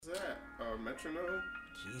our metronome.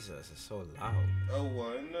 Jesus, it's so loud. A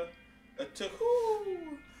 1, a 2,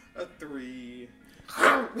 a 3.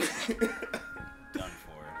 Done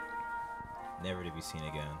for. Never to be seen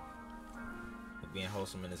again. We're being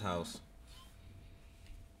wholesome in his house.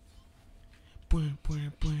 Yeah, I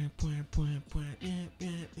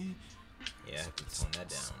have to tone that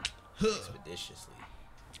down expeditiously.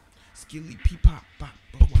 Skilly pee pop bop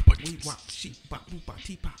we wop sheep bop boop bop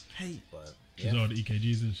tee pop hey. But Is all the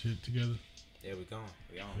EKGs and shit together? Yeah, we going.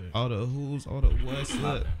 We on. Yeah. All the who's, all the what's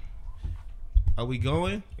up. Are we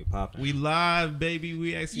going? We popping. We live, baby.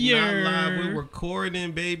 We actually not live. We're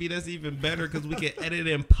recording, baby. That's even better because we can edit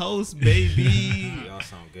and post, baby. Y'all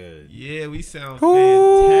sound good. Yeah, we sound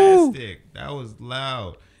fantastic. That was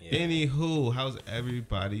loud. Yeah. Anywho, how's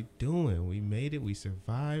everybody doing? We made it. We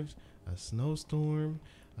survived a snowstorm,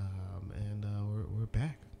 and we're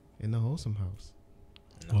back in the Wholesome House.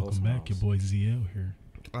 Welcome back, your boy ZL here.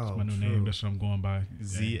 That's my new name. That's what I'm going by.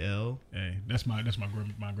 ZL. Hey, that's my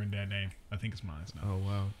granddad name. I think it's mine now. Oh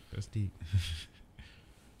wow, that's deep.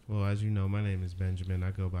 Well, as you know, my name is Benjamin.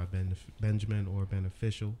 I go by Benjamin or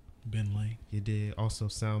Beneficial. Ben Lane. You did. Also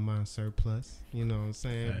Sound Mind Surplus. You know what I'm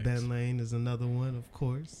saying? Thanks. Ben Lane is another one, of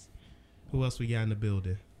course. Who else we got in the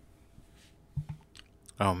building?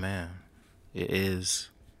 Oh man, it is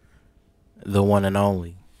the one and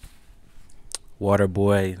only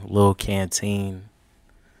Waterboy, Lil Canteen,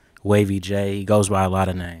 Wavy J. He goes by a lot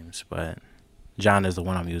of names, but John is the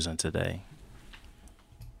one I'm using today.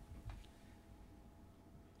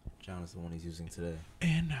 John is the one he's using today.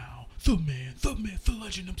 And now, the man, the myth, the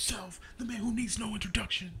legend himself, the man who needs no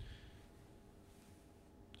introduction.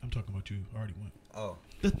 I'm talking about you. I already went. Oh.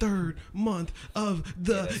 The third month of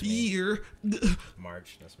the year.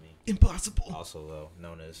 March, that's me. Impossible. Also, though,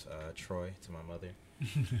 known as Troy to my mother.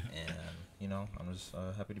 And, you know, I'm just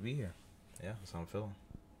happy to be here. Yeah, that's how I'm feeling.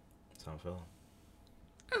 That's how I'm feeling.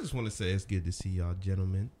 I just want to say it's good to see y'all,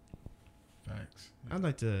 gentlemen. Facts. I'd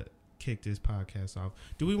like to kick this podcast off.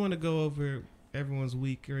 Do we want to go over everyone's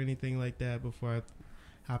week or anything like that before I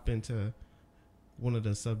hop into one of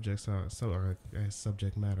the subjects or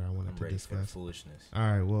subject matter I wanted to discuss? For foolishness.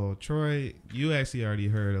 All right. Well, Troy, you actually already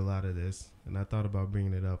heard a lot of this, and I thought about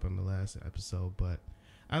bringing it up on the last episode, but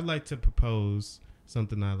I'd like to propose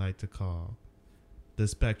something I like to call the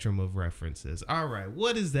spectrum of references. All right.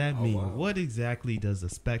 What does that mean? Wow. What exactly does the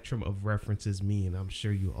spectrum of references mean? I'm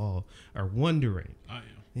sure you all are wondering. I am.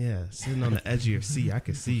 Yeah, sitting on the edge of your seat. I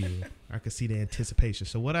could see you. I could see the anticipation.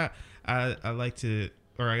 So what I like to,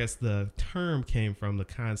 or I guess the term came from the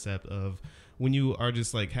concept of when you are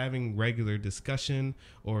just like having regular discussion,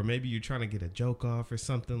 or maybe you're trying to get a joke off or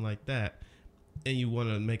something like that, and you want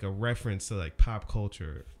to make a reference to like pop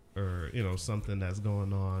culture or, you know, something that's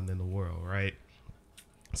going on in the world, right?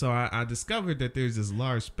 So I discovered that there's this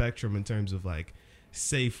large spectrum in terms of like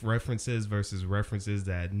safe references versus references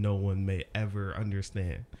that no one may ever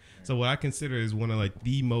understand. So what I consider is one of like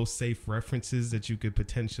the most safe references that you could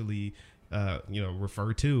potentially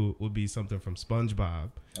refer to would be something from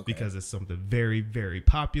SpongeBob, because it's something very, very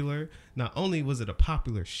popular. Not only was it a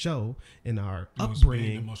popular show in our upbringing, was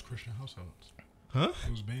banned in most Christian households. Huh?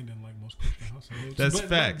 It was banned in like most Christian households. That's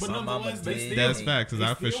facts. But nonetheless, That's facts, because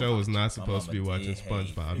I for sure was not supposed to be watching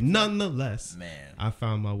SpongeBob. Nonetheless, man, I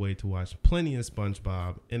found my way to watch plenty of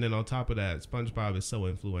SpongeBob. And then on top of that, SpongeBob is so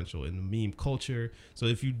influential in the meme culture. So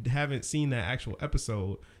if you haven't seen that actual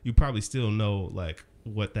episode, you probably still know like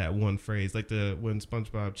what that one phrase, like when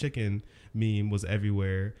SpongeBob chicken meme was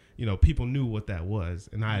everywhere, you know, people knew what that was.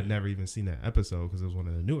 And I had never even seen that episode because it was one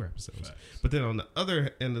of the newer episodes. Facts. But then on the other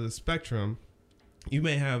end of the spectrum, you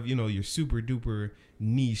may have, you know, your super duper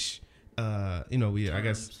niche, I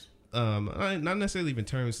guess, not necessarily even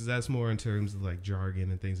terms, because that's more in terms of like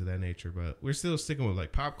jargon and things of that nature, but we're still sticking with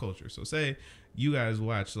like pop culture. So say you guys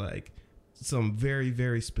watch like some very,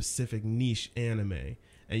 very specific niche anime,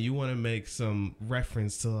 and you want to make some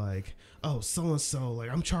reference to like, oh, so-and-so,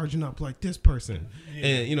 like I'm charging up like this person. Yeah.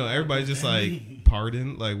 And, you know, everybody's just like,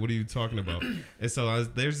 pardon? Like, what are you talking about? And so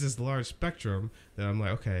there's this large spectrum that I'm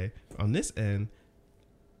like, okay, on this end,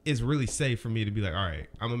 it's really safe for me to be like, all right,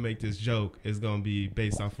 I'm going to make this joke. It's going to be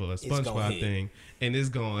based off of a SpongeBob thing, and it's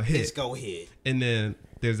going to hit. It's going to hit. And then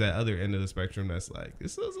there's that other end of the spectrum that's like,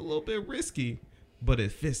 this is a little bit risky, but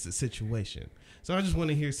it fits the situation. So I just want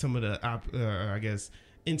to hear some of the,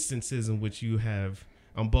 instances in which you have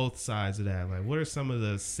on both sides of that. Like, what are some of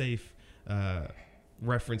the safe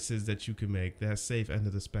references that you can make, that safe end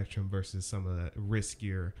of the spectrum versus some of the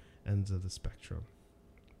riskier ends of the spectrum?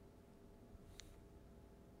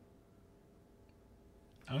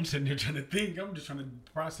 I'm sitting here trying to think. I'm just trying to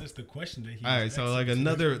process the question that he. All right, so like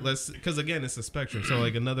another because again it's a spectrum. So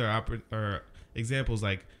like another or examples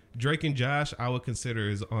like Drake and Josh, I would consider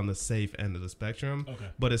is on the safe end of the spectrum. Okay.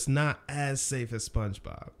 But it's not as safe as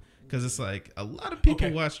SpongeBob because it's like a lot of people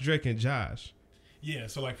watch Drake and Josh. Yeah.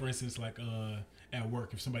 So like for instance, like at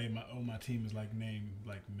work, if somebody on my team is like named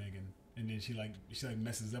like Megan. And then she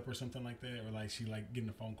messes up or something like that, or like she like getting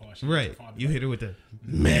a phone call. Right, you hit her with the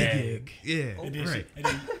Meg. Yeah, and then right. And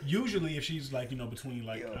then usually if she's like between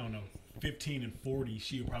like I don't know 15 and 40,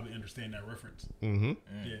 she'll probably understand that reference. Mm-hmm.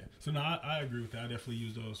 Yeah. So no, I agree with that. I definitely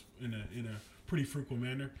use those in a pretty frequent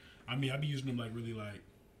manner. I mean, I be using them like really like,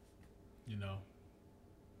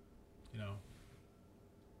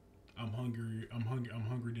 I'm hungry. I'm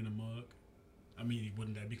hungry than a mug. I mean,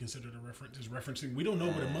 wouldn't that be considered a reference? It's referencing. We don't know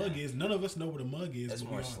what a mug is. None of us know what a mug is. That's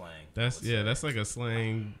more slang. That's like a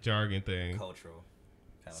slang jargon thing. Cultural.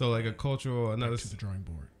 So like a cultural another to the drawing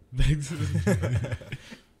board.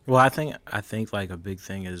 Well, I think like a big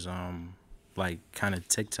thing is like kind of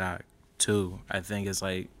TikTok too. I think it's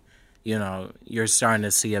like, you're starting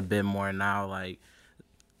to see a bit more now. Like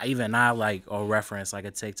even now, like a reference like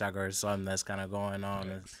a TikTok or something that's kind of going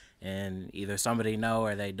on, and either somebody know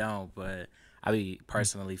or they don't, but. I be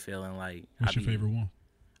personally feeling like. What's your favorite one?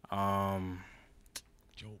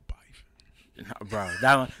 Joe Biden. No, bro,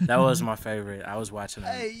 that was my favorite. I was watching.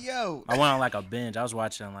 Hey yo! I went on like a binge. I was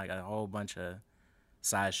watching like a whole bunch of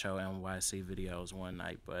Sideshow NYC videos one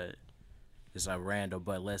night, but it's like random.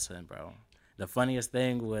 But listen, bro, the funniest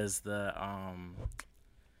thing was the I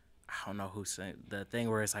don't know who said the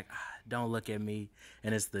thing where it's like don't look at me,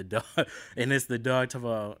 and it's the dog, talking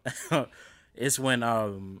about. It's when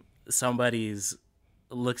somebody's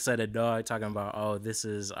looks at a dog talking about, oh, this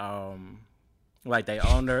is like they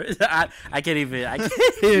own her. I can't even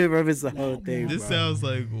remember the whole thing. This bro. Sounds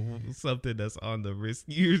like something that's on the risk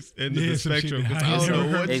use end of the spectrum. I don't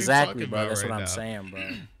know what exactly, you're bro. about That's right what I'm now. saying, bro.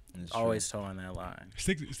 Always towing that line.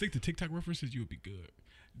 Stick to TikTok references. You would be good.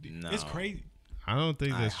 No. It's crazy. I don't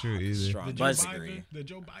think that's true either. The But-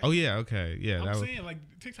 Joe Biden. Oh yeah, okay, yeah. I'm saying like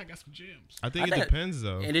TikTok got some gems. I think it depends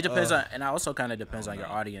though. And it depends on, and it also kind of depends on your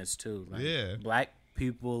audience too. Like, Yeah. Black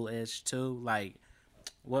people ish too. Like,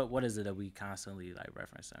 what is it that we constantly like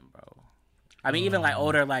referencing, bro? I mean, even like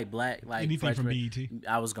older, like black, like anything from freshman- BET.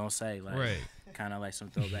 I was gonna say like, Right. kind of like some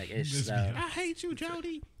throwback ish This stuff. I hate you,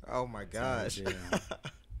 Jody. Oh my gosh! Yeah.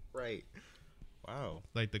 Right. Wow.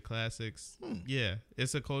 Like the classics. Yeah,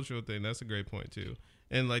 it's a cultural thing. That's a great point too.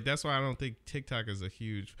 And like that's why I don't think TikTok is a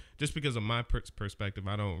huge. Just because of my perspective,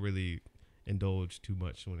 I don't really indulge too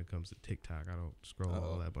much when it comes to TikTok. I don't scroll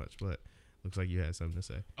all that much. But looks like you had something to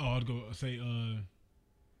say. Oh, I'd go say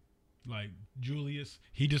like Julius.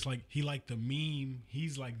 He liked the meme.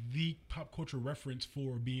 He's like the pop culture reference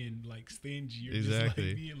for being like stingy or Exactly. just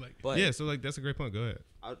like being like. But Yeah, so like that's a great point. Go ahead.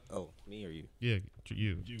 me or you? Yeah,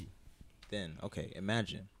 you. Then okay,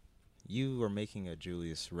 imagine you were making a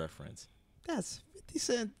Julius reference. That's 50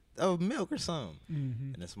 cents of milk or something,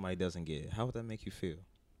 and then somebody doesn't get it. How would that make you feel?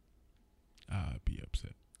 I'd be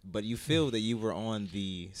upset. But you feel that you were on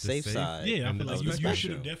the safe side. Yeah, I And feel the like you spectrum.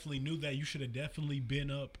 should have definitely knew that. You should have definitely been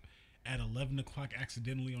up at 11 o'clock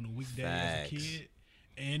accidentally on a weekday as a kid.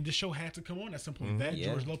 And the show had to come on at some point. That, Yeah.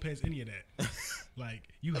 George Lopez, any of that. Like,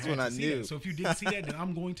 you That's had when to I see knew. that. So if you didn't see that, then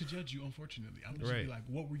I'm going to judge you, unfortunately. I'm just Right. be like,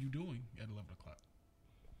 what were you doing at 11 o'clock?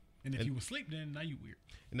 And if you were asleep, then now you weird.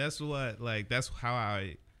 And that's that's how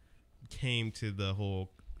I came to the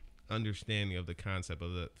whole understanding of the concept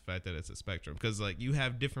of the fact that it's a spectrum, because like you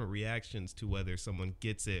have different reactions to whether someone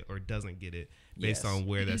gets it or doesn't get it based on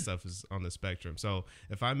where that stuff is on the spectrum. So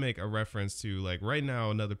if I make a reference to like right now,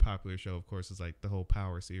 another popular show of course is like the whole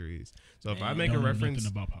Power series. So if I make a Don't know reference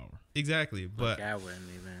nothing about Power. exactly, but I wouldn't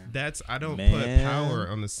even. that's I don't Man. put Power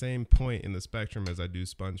on the same point in the spectrum as I do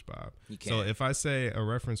SpongeBob. You So can't. if I say a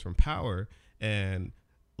reference from Power and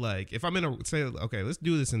like if I'm in a say okay, let's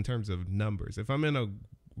do this in terms of numbers. If I'm in a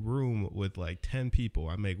room with like 10 people,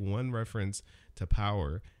 I make one reference to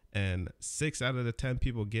Power and 6 out of the 10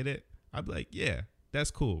 people get it, I'd be like, yeah, that's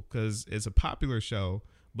cool because it's a popular show,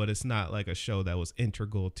 but it's not like a show that was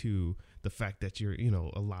integral to the fact that you're,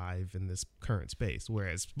 alive in this current space.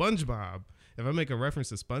 Whereas SpongeBob, if I make a reference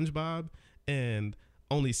to SpongeBob and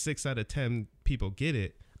only 6 out of 10 people get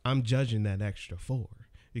it, I'm judging that extra 4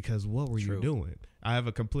 because what were you doing? I have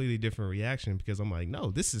a completely different reaction because I'm like,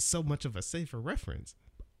 no, this is so much of a safer reference.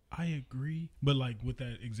 I agree, but like with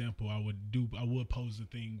that example, I would pose the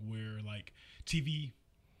thing where like TV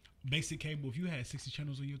basic cable, if you had 60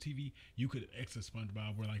 channels on your TV, you could exit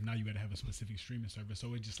SpongeBob, where like now you got to have a specific streaming service.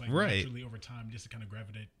 So it just like naturally over time, just kind of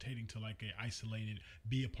gravitating to like a isolated,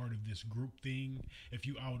 be a part of this group thing. If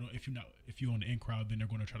you on the in crowd, then they're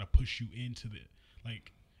going to try to push you into the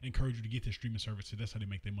like encourage you to get the streaming service. So that's how they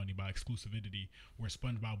make their money, by exclusivity. Where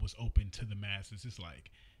SpongeBob was open to the masses. It's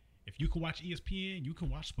like, if you can watch ESPN, you can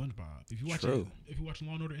watch SpongeBob. If you watch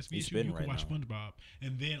Law and Order SVU, you can watch SpongeBob.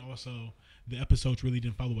 And then also the episodes really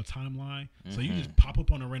didn't follow a timeline, so you just pop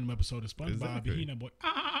up on a random episode of SpongeBob and hear that boy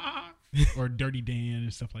or Dirty Dan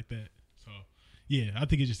and stuff like that. So yeah, I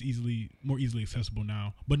think it's just more easily accessible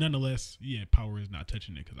now. But nonetheless, yeah, Power is not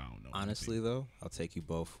touching it because I don't know. Honestly, though, I'll take you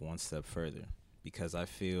both one step further, because I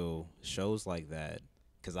feel shows like that.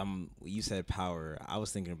 Because you said Power, I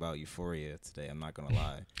was thinking about Euphoria today. I'm not gonna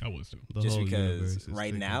lie. I was too. Just because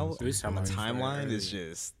right now my timeline is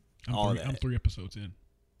just all that. I'm 3 episodes in.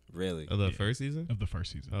 Really? Of the first season? Of the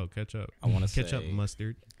first season. Oh, catch up. I want to catch up,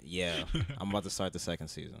 mustard. Yeah, I'm about to start the second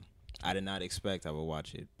season. I did not expect I would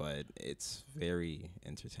watch it, but it's very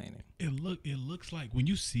entertaining. It looks like when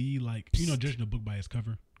you see like judging a book by its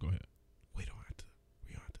cover. Go ahead. We don't have to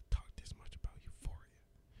talk this much about Euphoria.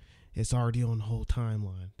 It's already on the whole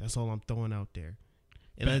timeline. That's all I'm throwing out there.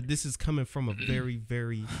 And this is coming from a very,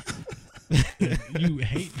 very. You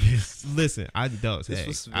hate this. Listen, I don't.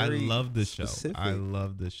 I love the show. Specific. I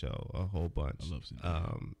love the show a whole bunch. I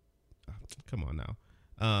love it. Come on now.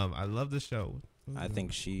 I love the show. I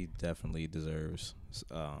think she definitely deserves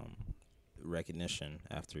recognition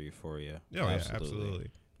after Euphoria. Oh, yeah,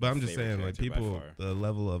 absolutely. But I'm just saying, like, people, the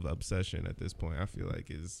level of obsession at this point, I feel like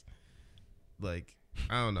is like,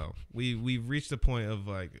 I don't know. We've reached a point of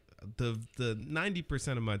like the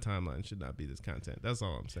 90% of my timeline should not be this content. That's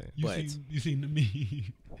all I'm saying. You seen the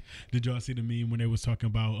meme? Did y'all see the meme when they was talking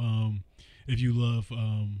about if you love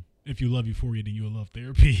Euphoria, then you'll love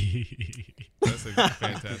therapy? That's a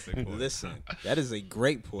fantastic point. Listen, that is a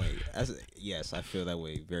great point. Yes, I feel that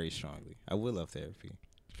way very strongly. I will love therapy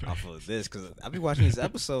off of this, because I'll be watching these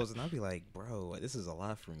episodes and I'll be like, bro, this is a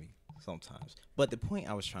lot for me sometimes. But the point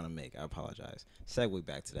I was trying to make, I apologize, segue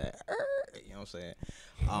back to that. You know what I'm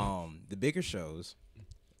saying? The bigger shows,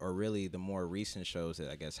 or really the more recent shows that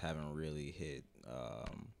I guess haven't really hit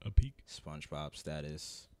a peak SpongeBob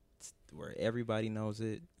status, where everybody knows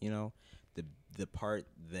it, the part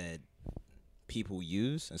that people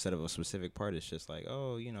use instead of a specific part is just like,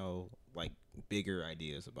 oh, like bigger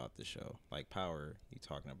ideas about the show, like Power. You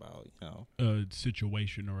talking about, a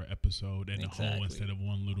situation or an episode and a whole instead of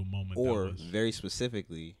one little moment. Or very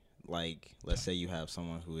specifically, like let's say you have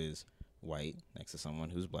someone who is white next to someone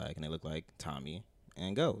who's black, and they look like Tommy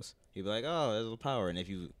and Ghost. You'd be like, oh, there's a Power. And if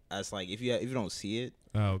you don't see it,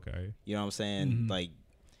 oh, okay, you know what I'm saying? Mm-hmm. Like,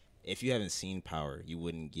 if you haven't seen Power, you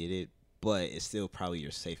wouldn't get it, but it's still probably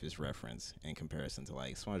your safest reference in comparison to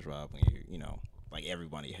like SpongeBob, when like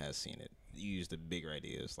everybody has seen it. You use the bigger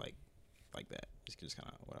ideas like that. It's just kind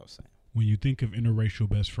of what I was saying. When you think of interracial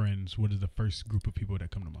best friends, what is the first group of people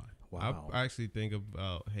that come to mind? Wow. I actually think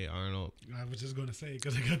about Hey Arnold. I was just gonna say,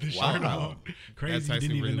 because I got this shirt on. Crazy, you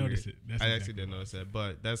didn't even notice it. I actually didn't notice that,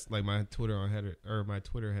 but that's like my Twitter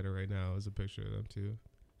header right now is a picture of them too.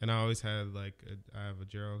 And I always had I have a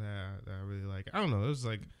Gerald hat that I really like. I don't know. It was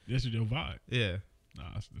like, that's your vibe. Yeah.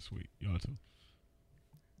 Nah, that's sweet. Y'all too.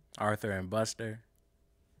 Arthur and Buster.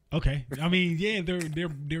 Okay, I mean, yeah,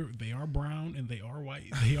 they are brown and they are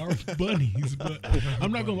white. They are bunnies, but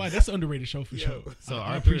I'm not gonna lie, that's an underrated show for sure. So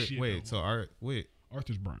I Arthur, appreciate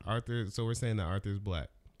Arthur's brown. So we're saying that Arthur's black.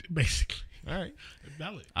 Basically. All right.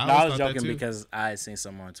 Valid. I was joking because I had seen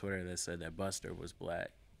someone on Twitter that said that Buster was black.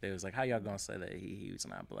 They was like, how y'all gonna say that he was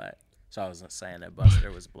not black? So I was saying that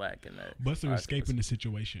Buster was black and that Buster was escaping the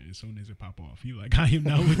situation as soon as it pop off. He like, I am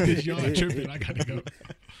not with this. Y'all are tripping. I gotta go.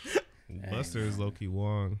 Buster is Loki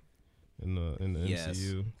Wong in the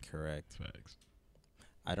MCU. Correct. Facts.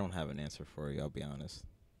 I don't have an answer for you. I'll be honest.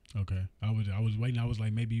 Okay, I was waiting. I was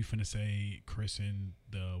like, maybe you finna say Chris and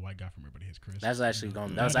the white guy from Everybody Hates Chris. That's actually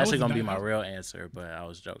gonna be my real answer, but I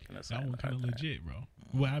was joking. That one kind of legit, bro.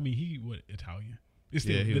 Well, I mean, he Italian. It's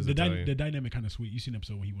still, he was Italian. The dynamic kind of sweet. You seen the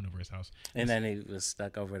episode when he went over his house, and then he was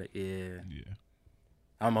stuck over the Yeah.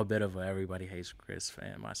 I'm a bit of a Everybody Hates Chris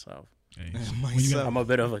fan myself. Hey, I'm a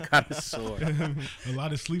bit of a connoisseur. A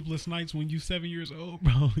lot of sleepless nights when you 7 years old,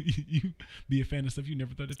 bro. You be a fan of stuff you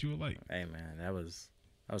never thought that you would like. Hey man, that was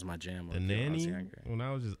my jam. The Nanny, when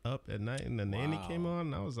I was just up at night and the Nanny came on,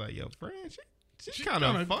 and I was like, yo, friend, she's kind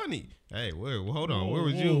of funny. Hey, hold on, where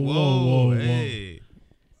was you? Whoa, hey.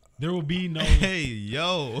 There will be no. Hey,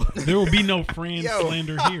 yo. There will be no Fran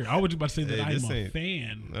slander here. I was just about to say that I'm a ain't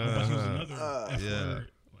fan. But she was another F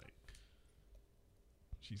word.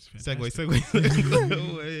 She's Segue.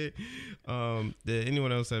 fantastic. Did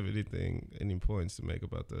anyone else have any points to make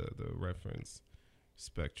about the reference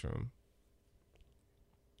spectrum?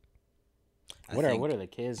 What are the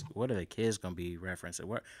kids gonna be referencing?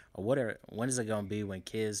 When is it gonna be when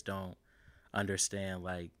kids don't understand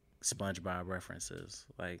like SpongeBob references?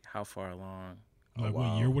 Like how far along? Like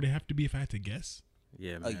what year would it have to be if I had to guess?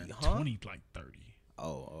 Yeah, man. 20, like 30.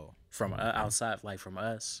 From outside, like from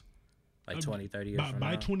us, like 20, 30 years from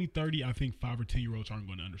by now. 2030, I think 5 or 10-year-olds aren't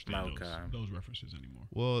going to understand Okay. those references anymore.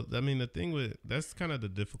 Well, I mean, the thing that's kind of the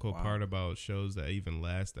difficult part about shows that even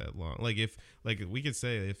last that long. Like we could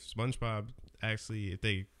say if SpongeBob if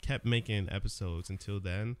they kept making episodes until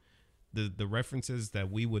then, the references that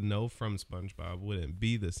we would know from SpongeBob wouldn't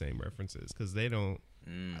be the same references because they don't.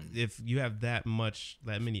 If you have that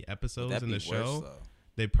many episodes in the show,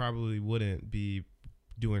 they probably wouldn't be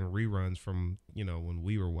doing reruns from when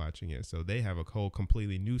we were watching it. So they have a whole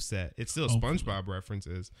completely new set. It's still SpongeBob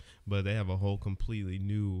references, but they have a whole completely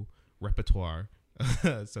new repertoire,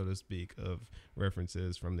 so to speak, of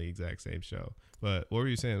references from the exact same show. But what were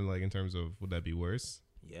you saying, like in terms of would that be worse?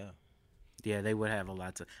 Yeah, they would have a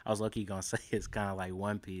lot to. I was lucky gonna say it's kind of like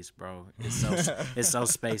One Piece, bro. It's so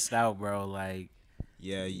spaced out, bro. Like,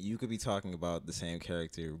 yeah, you could be talking about the same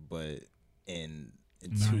character, but in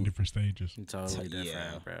 9 different stages. Totally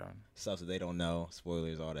different, bro. Stuff that they don't know,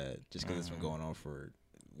 spoilers, all that, just because it's been going on for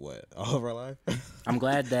all of our life. I'm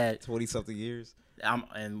glad that 20-something years.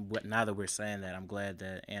 Now that we're saying that, I'm glad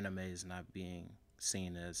that anime is not being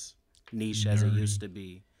seen as niche as it used to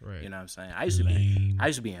be. Right. You know what I'm saying? I used to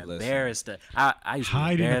be embarrassed. I used to be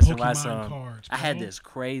Hiding embarrassed to Pokemon watch some. cards, I had bro. this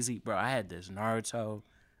crazy, bro. I had this Naruto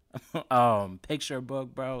picture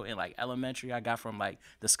book, bro, in like elementary. I got from like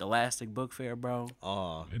the Scholastic Book Fair, bro.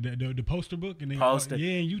 The poster book and then Poster. and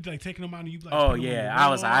you like taking them out and you like. Oh yeah,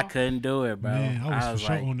 I couldn't do it, bro. Man, I was for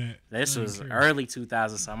like, sure on that. This was early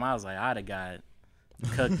 2000 something. I was like, I'd have got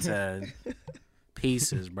cooked to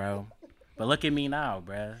pieces, bro. But look at me now,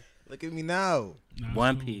 bro. Look at me now.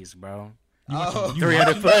 One Piece, bro.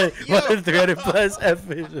 300 plus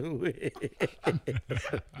episodes.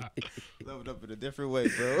 Leveled up in a different way,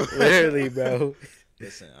 bro. Literally, bro.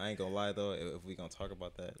 Listen, I ain't gonna lie though. If we gonna talk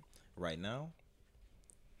about that right now,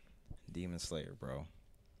 Demon Slayer, bro,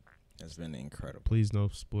 has been incredible. Please no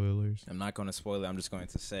spoilers. I'm not gonna spoil it. I'm just going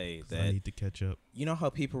to say that I need to catch up. You know how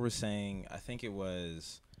people were saying? I think it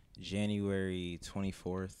was January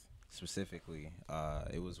 24th specifically.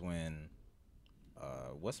 It was when.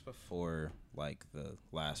 What's before like the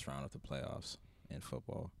last round of the playoffs in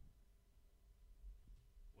football?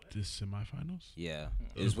 The semifinals? Yeah.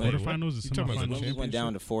 It was quarterfinals. The semifinals. We went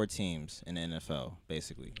down to 4 teams in the NFL,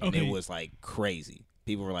 basically. And it was like crazy.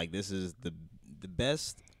 People were like, "This is the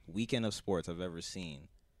best weekend of sports I've ever seen,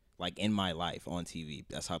 like in my life on TV."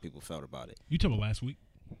 That's how people felt about it. You talking about last week?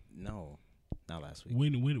 No, not last week.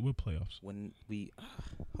 What playoffs? When we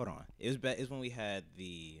hold on, it was when we had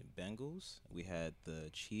the Bengals, we had the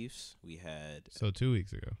Chiefs, we had 2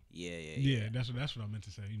 weeks ago. Yeah. That's what I meant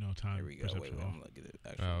to say. You know, time. Here we go. Wait, I'm gonna get it.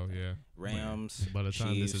 Rams. By the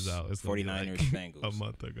time Chiefs, this is out, it's 49ers, like Bengals. a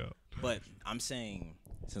month ago. But I'm saying,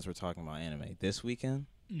 since we're talking about anime, this weekend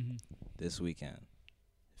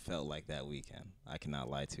felt like that weekend. I cannot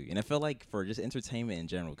lie to you. And it felt like for just entertainment in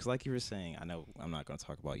general. Because like you were saying, I know I'm not going to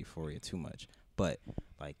talk about Euphoria too much. But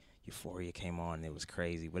like Euphoria came on and it was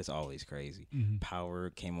crazy. But it's always crazy. Power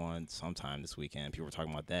came on sometime this weekend. People were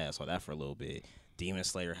talking about that. I saw that for a little bit. Demon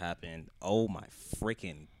Slayer happened. Oh my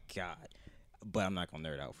freaking God. But I'm not going to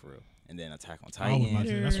nerd out for real. And then Attack on Titan.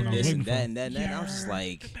 That's what I was waiting for. And that I was just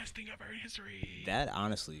like. The best thing ever in history. That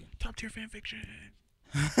honestly. Top tier fan fiction.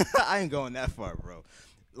 I ain't going that far, bro.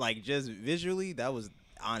 Like, just visually, that was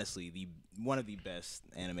honestly one of the best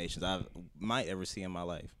animations I might ever see in my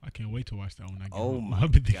life. I can't wait to watch that when I get Oh home. my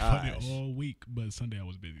I've been thinking about gosh. it all week, but Sunday I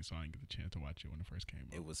was busy, so I didn't get the chance to watch it when it first came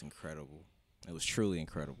out. It was incredible. It was truly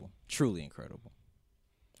incredible. Truly incredible.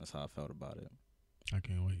 That's how I felt about it. I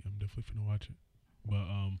can't wait. I'm definitely finna watch it. But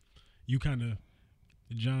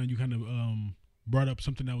John, you kind of brought up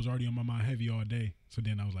something that was already on my mind heavy all day. So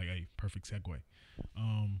then I was like, hey, perfect segue.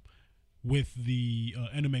 With the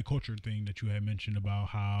anime culture thing that you had mentioned about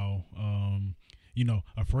how,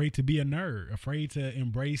 afraid to be a nerd, afraid to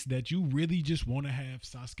embrace that you really just want to have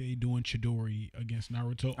Sasuke doing Chidori against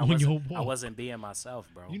Naruto on your wall. I wasn't being myself,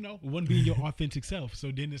 bro. It wasn't being your authentic self.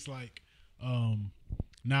 So then it's like,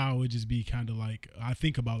 now it would just be kind of like, I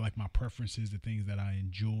think about like my preferences, the things that I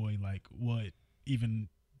enjoy, like what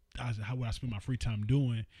how would I spend my free time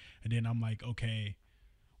doing? And then I'm like, okay,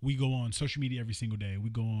 we go on social media every single day. We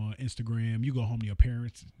go on Instagram. You go home to your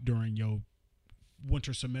parents during your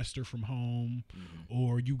winter semester from home,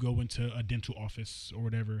 or you go into a dental office or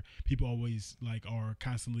whatever, people always like are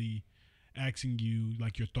constantly asking you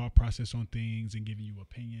like your thought process on things and giving you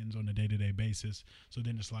opinions on a day-to-day basis. So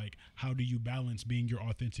then it's like, how do you balance being your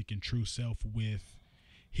authentic and true self with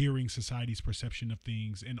hearing society's perception of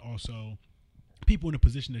things, and also people in a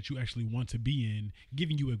position that you actually want to be in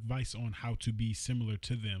giving you advice on how to be similar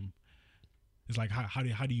to them? It's like, how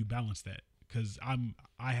do you balance that? Because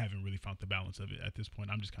I haven't really found the balance of it at this point.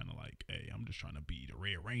 I'm just kind of like, hey, I'm just trying to be the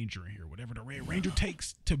Red Ranger in here. Whatever the Red Ranger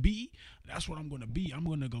takes to be, that's what I'm going to be. I'm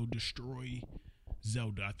going to go destroy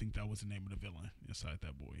Zelda. I think that was the name of the villain inside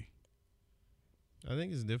that boy. I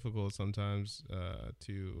think it's difficult sometimes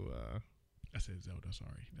to. I said Zelda. Sorry,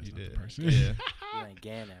 that's You not did. the person. Yeah. You ain't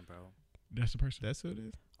Ganon, bro. That's the person. That's who it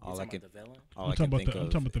is. All I can, The villain? all I'm I talking can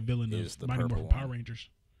about think the of villain is of the Mighty purple Morphin one. Power Rangers.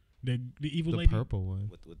 The evil The lady. purple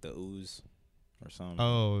one. with the ooze or something.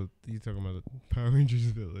 Oh, you talking about the Power Rangers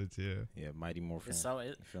village? Yeah. Yeah, Mighty Morphin. It's so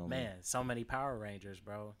You feel me? man, so many Power Rangers,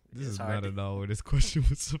 bro. This It's is hard not to- at all where this question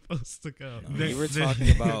was supposed to go. No, you were talking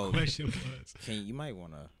the about. question was. You might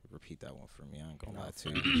want to repeat that one for me. I ain't gonna lie to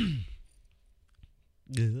you.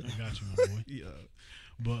 Yeah. I got you, my boy. Yeah.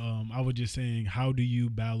 But I was just saying, how do you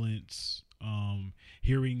balance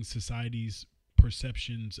hearing society's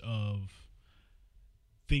perceptions of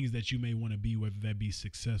things that you may want to be, whether that be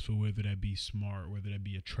successful, whether that be smart, whether that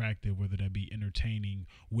be attractive, whether that be entertaining,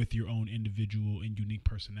 with your own individual and unique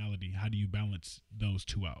personality? How do you balance those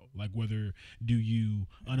two out? Like, whether do you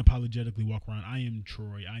unapologetically walk around, I am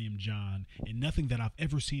Troy, I am John, and nothing that I've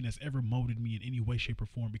ever seen has ever molded me in any way, shape, or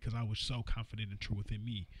form because I was so confident and true within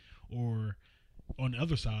me? Or on the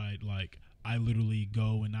other side, like, I literally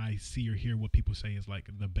go and I see or hear what people say is like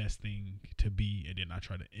the best thing to be, and then I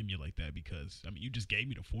try to emulate that because, I mean, you just gave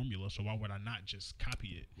me the formula, so why would I not just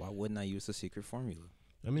copy it? Why wouldn't I use the secret formula?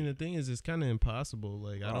 I mean, the thing is, it's kind of impossible.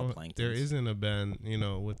 Like, We're all planktons. there isn't a band,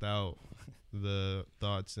 without the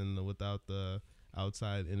thoughts and without the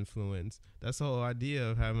outside influence. That's the whole idea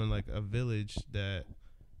of having like a village that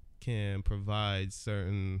can provide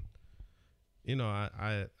certain.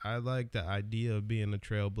 I like the idea of being a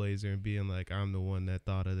trailblazer and being like, I'm the one that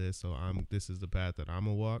thought of this, so this is the path that I'm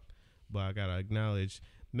gonna walk. But I gotta acknowledge,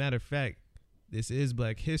 matter of fact, this is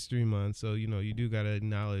Black History Month, so you do gotta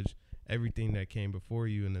acknowledge everything that came before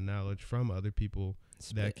you and the knowledge from other people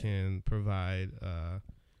that can provide.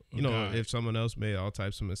 If someone else made all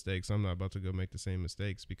types of mistakes, I'm not about to go make the same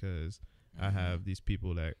mistakes because I have these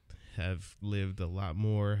people that have lived a lot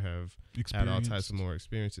more, have had all types of more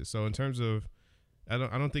experiences. So in terms of, I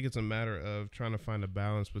don't think it's a matter of trying to find a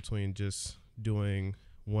balance between just doing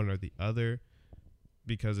one or the other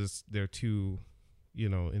because they're too,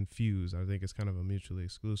 infused. I think it's kind of a mutually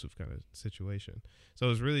exclusive kind of situation. So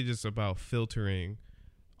it's really just about filtering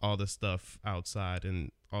all the stuff outside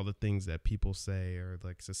and all the things that people say or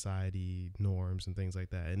like society norms and things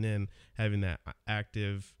like that. And then having that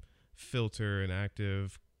active filter and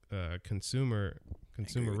active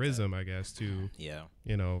consumerism, I guess, to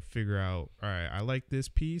figure out, all right, I like this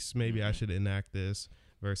piece, maybe I should enact this,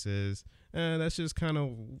 versus that's just kind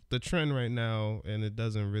of the trend right now and it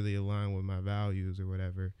doesn't really align with my values or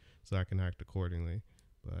whatever, so I can act accordingly.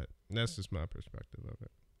 But that's just my perspective of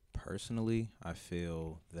it. Personally, I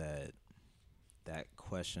feel that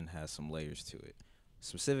question has some layers to it.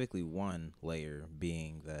 Specifically, one layer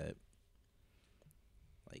being that,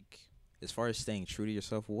 like, as far as staying true to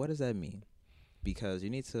yourself, what does that mean? Because you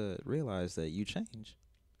need to realize that you change.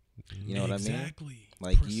 You know what I mean? Exactly.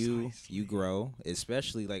 Like, Precisely. you grow,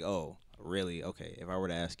 especially like, oh, really? Okay, if I were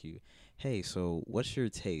to ask you, hey, so what's your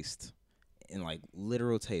taste, in like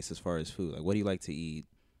literal taste as far as food? Like, what do you like to eat?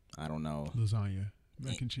 I don't know. Lasagna,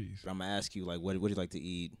 mac and cheese. But I'm going to ask you, like, what do you like to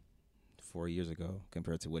eat 4 years ago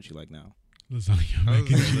compared to what you like now? Lasagna, mac and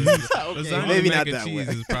cheese. Lasagna maybe mac not and that cheese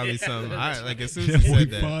way. is probably something. Like as soon as That you boy said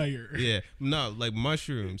that, fire. yeah, no, like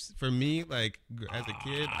mushrooms. For me, like as a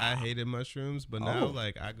kid, I hated mushrooms, but now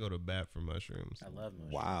like I go to bat for mushrooms. I love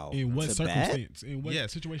mushrooms. Wow. In what To bat? circumstance? In what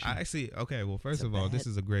Yes, situation? I actually, okay, well, first To of all, this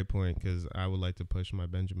bat? is a great point because I would like to push my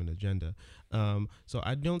Benjamin agenda. So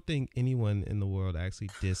I don't think anyone in the world actually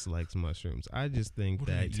dislikes mushrooms. I just think What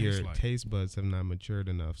do they that your taste like? taste buds have not matured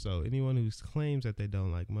enough. So anyone who claims that they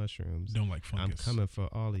don't like mushrooms, Don't like I'm fungus coming for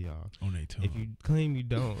all of y'all. on their tongue. If you claim you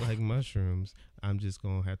don't like mushrooms, I'm just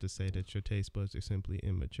going to have to say that your taste buds are simply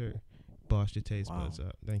immature. Boss your taste Wow. buds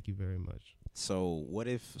up. Thank you very much. So what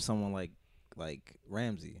if someone like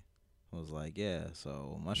Ramsey was like, yeah,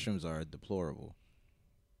 so mushrooms are deplorable?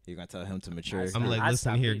 You're going to tell him to mature? I'm like, I listen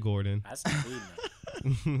stopped here, eating. Gordon. I stopped eating it.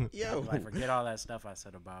 Yo, Like, forget all that stuff I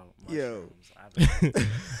said about Yo. mushrooms.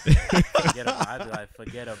 I'd be like,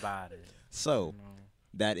 forget about it. So You know?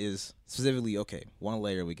 that is specifically okay. One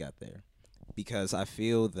layer we got there, because I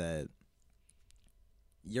feel that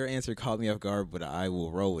your answer caught me off guard, but I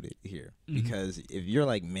will roll with it here. Because if you're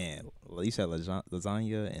like, man, you said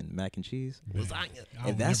lasagna and mac and cheese. Lasagna.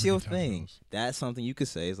 If that's your thing, that's something you could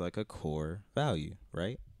say is like a core value,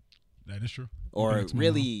 right? That is true. Or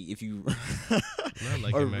really, if you Not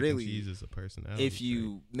like or mac really, and cheese is a personality. if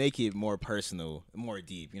you make it more personal, more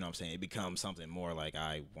deep, you know what I'm saying? It becomes something more like,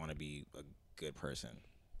 I want to be a good person.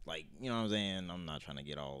 Like, you know what I'm saying? I'm not trying to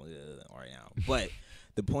get all right now. But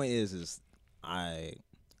the point is I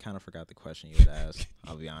kind of forgot the question you had asked.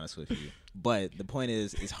 I'll be honest with you. But the point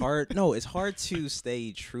is, it's hard. No, it's hard to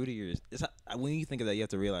stay true to your. When you think of that, you have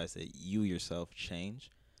to realize that you yourself change,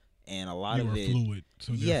 and a lot you of are it. fluid,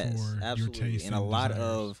 so Yes, therefore absolutely. your taste And a lot desires,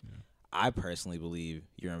 of, I personally believe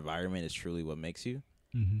your environment is truly what makes you.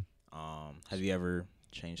 Have you ever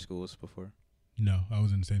changed schools before? No, I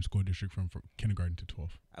was in the same school district from kindergarten to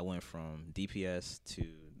 12th. I went from DPS to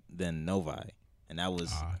then Novi, and that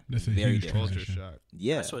was that's a very huge different. culture transition. shock.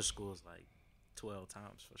 Yeah. I switched schools like 12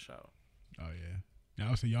 times for sure. Oh yeah. Now I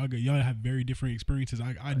would say y'all have very different experiences.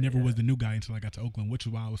 I never was the new guy until I got to Oakland, which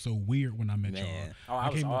is why I was so weird when I met y'all. Man. Oh, I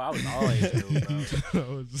was came always new, bro.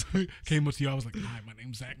 I was, came up to you, I was like, "Hi, my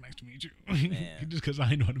name's Zach. Nice to meet you." Man. Just because I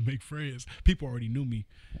didn't know how to make friends, people already knew me.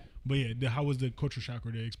 But yeah, how was the culture shock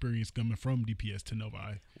or the experience coming from DPS to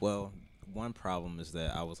Novi? Well, one problem is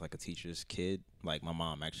that I was like a teacher's kid. Like, my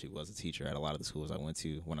mom actually was a teacher at a lot of the schools I went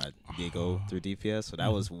to when I did go through DPS. So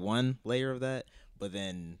that was one layer of that. But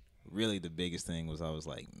then really the biggest thing was I was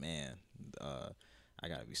like, man, I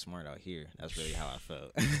got to be smart out here. That's really how I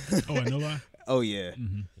felt. Oh, at Novi? Oh, yeah.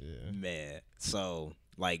 Yeah. Man. So,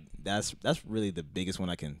 like, that's really the biggest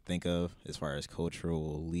one I can think of as far as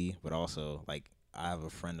culturally. But also, like, I have a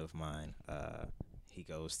friend of mine. He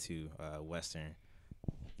goes to Western.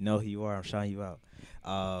 You know who you are. I'm shouting you out.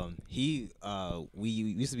 We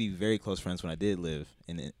used to be very close friends when I did live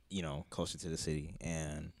in, closer to the city.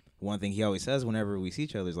 And one thing he always says whenever we see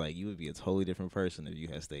each other is like, you would be a totally different person if you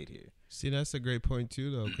had stayed here. See, that's a great point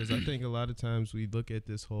too, though, because I think a lot of times we look at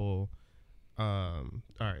this whole, all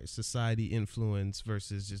right, society influence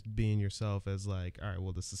versus just being yourself as like, all right,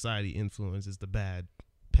 well, the society influence is the bad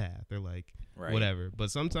path, or like whatever.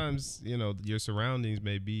 But sometimes, your surroundings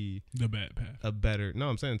may be The bad path.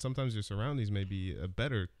 I'm saying sometimes your surroundings may be a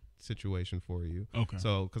better situation for you. Okay.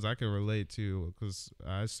 So, because I can relate to, because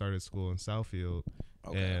I started school in Southfield,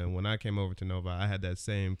 Okay. and when I came over to Nova, I had that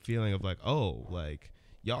same feeling of like, oh, like,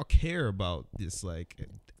 y'all care about this, like,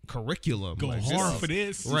 curriculum. Go like, hard this, for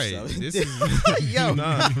this. right? This is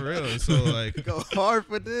nah, for real. So like, Go hard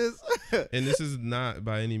for this. and this is not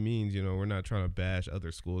by any means, we're not trying to bash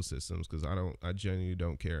other school systems, because I genuinely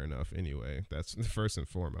don't care enough anyway. That's first and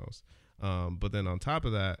foremost. But then on top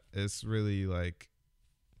of that, it's really like,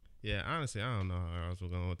 yeah, honestly, I don't know how else we're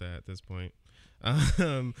going with that at this point.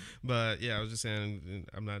 But yeah, I was just saying,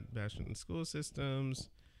 I'm not bashing the school systems.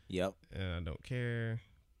 Yep. And I don't care.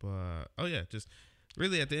 But just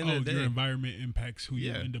really at the end of the day, your environment impacts who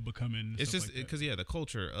you Yeah. end up becoming. And it's stuff just like that. because the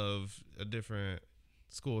culture of a different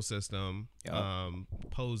school system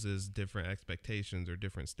poses different expectations or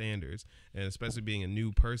different standards, and especially being a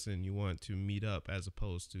new person, you want to meet up as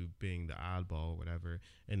opposed to being the oddball or whatever,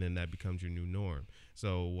 and then that becomes your new norm.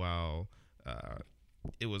 So while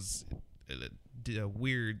it was a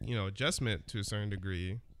weird adjustment to a certain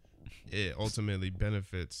degree, it ultimately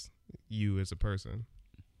benefits you as a person.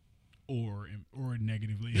 Or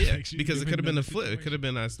negatively. Yeah, affects you, because it could have been a depending on flip. the It could have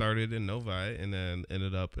been I started in Novi and then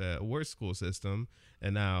ended up at a worse school system,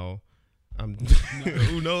 and now I'm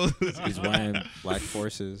who knows? He's wearing black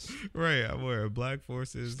forces. Right, I'm wearing black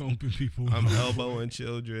forces. stomping people. I'm elbowing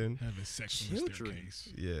children. having sex on the Children.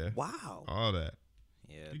 staircase. Yeah, Wow. all that.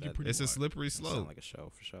 Yeah, You get that pretty It's a wild. slippery sounds slope. like a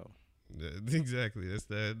show for sure. Exactly. That's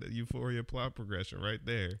that Euphoria plot progression right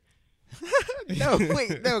there. No,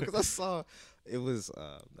 wait, no, because I saw it was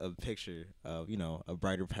a picture of a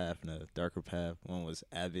brighter path and a darker path. One was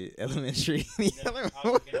Abbott Elementary. The other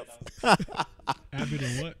one was Abbott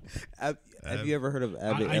and what? Have you ever heard of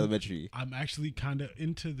Abbott Elementary I'm actually kind of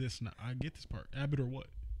into this now. I get this part. Abbott or what?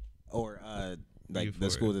 or like Euphoria. the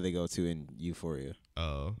school that they go to in Euphoria?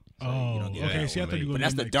 Oh, So you don't get okay. that See, I one, thought you were But gonna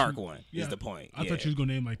that's name the like dark two- one. Yeah, Is the point? I thought you was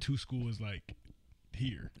gonna name like two schools like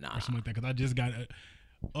here Nah. or something like that, because I just got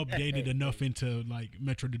updated enough into like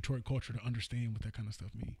Metro Detroit culture to understand what that kind of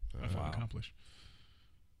stuff means. I feel Wow. accomplished.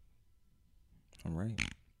 All right.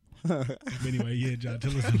 But anyway, yeah, John,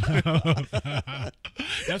 tell us about.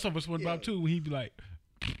 That's what I was wondering about too. When he'd be like,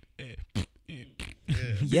 yeah.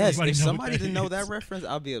 Yes, Everybody if know somebody what didn't know is. that reference,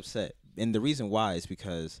 I'll be upset. And the reason why is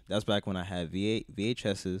because that's back when I had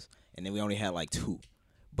VHSs, and then we only had like 2.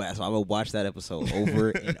 But so I would watch that episode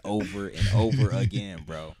over and over and over again,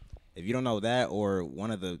 bro. If you don't know that or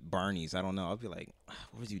one of the Barneys, I don't know. I'll be like,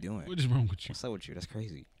 what was you doing? What is wrong with you? What's up with you? That's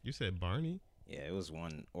crazy. You said Barney? Yeah, it was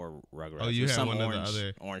one or Rugrats. Oh, you It was had some one orange, of the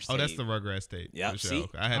other. Orange Oh, that's tape. the Rugrats tape. Yep, for see? sure.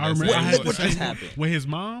 I had I that remember. same I Look one. what just happened. When his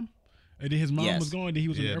mom, and then his mom Yes. was gone. Then he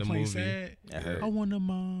was in Yeah, the the airplane movie. sad. That hurt. I want a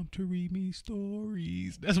mom to read me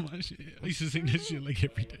stories. That's my shit. I used to sing that shit like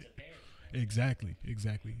every day. Exactly.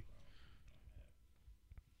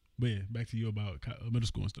 But yeah, back to you about middle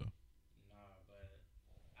school and stuff. Nah, but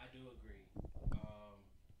I do agree.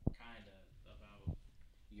 Kind of about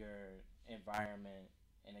your environment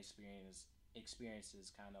and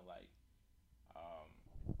experiences kind of like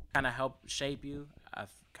kind of help shape you. I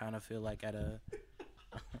kind of feel like at a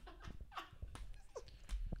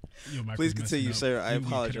Yo, Mike Please was messing continue, up. sir. I We cut it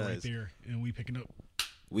apologize. Right there, and we picking up.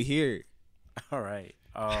 We here. all right.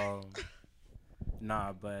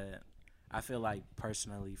 Nah, but I feel like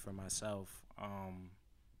personally for myself,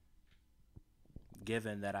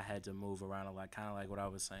 given that I had to move around a lot, kind of like what I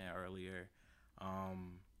was saying earlier,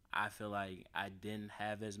 I feel like I didn't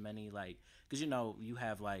have as many like, cause you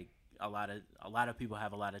have like a lot of people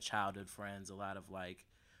have a lot of childhood friends, a lot of like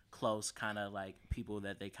close kind of like people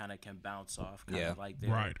that they kind of can bounce off, kind of like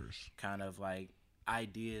their Riders. kind of like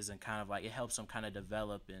ideas, and kind of like it helps them kind of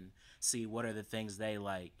develop and see what are the things they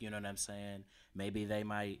like, you know what I'm saying? Maybe they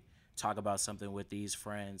might talk about something with these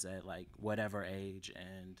friends at like whatever age,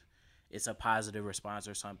 and it's a positive response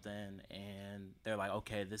or something, and they're like,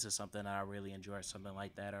 okay, this is something that I really enjoy, something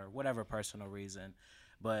like that, or whatever personal reason.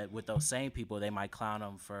 But with those same people, they might clown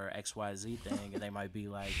them for XYZ thing, and they might be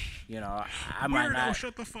like, I might Weirdo, not,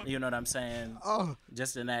 shut the fuck. you know what I'm saying? Oh,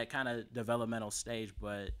 Just in that kind of developmental stage.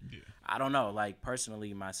 But Yeah. I don't know, like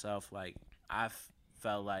personally myself, like I've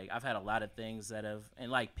felt like I've had a lot of things that have,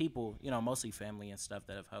 and like people, mostly family and stuff,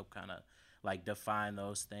 that have helped kind of like define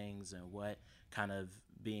those things and what kind of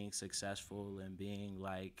being successful and being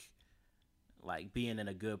like being in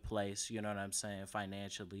a good place, you know what I'm saying,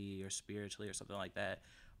 financially or spiritually or something like that.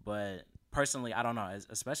 But personally, I don't know,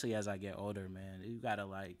 especially as I get older, man, you gotta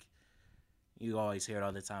like, you always hear it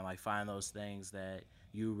all the time, like find those things that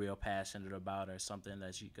you real passionate about, or something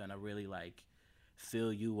that's gonna really like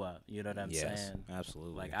fill you up, you know what I'm saying?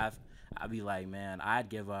 Absolutely. Like I'd be like, man, I'd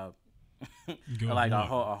give up Give up like a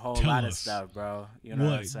what? whole Tell lot of us. stuff, bro. You know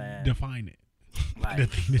what I'm saying? Define it. The Like,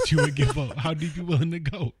 thing that you would give up. How deep you willing to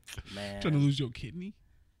go? man, Trying to lose your kidney?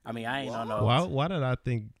 I mean, I ain't on no. Why did I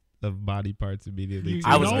think of body parts immediately? You too?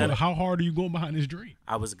 I was know, gonna- how hard are you going behind this dream?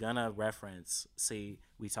 I was gonna reference. See,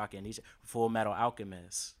 we talking each Full Metal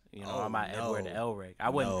Alchemist. Oh, I'm at no. Edward Elric.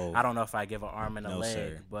 I wouldn't. No. I don't know if I give an arm and a No, leg,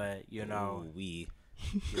 sir. but we. you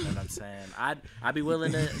know what I'm saying. I'd be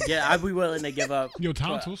willing to. Yeah, I'd be willing to give up. Your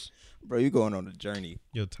tonsils. Bro, you going on a journey.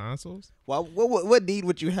 Your tonsils? What need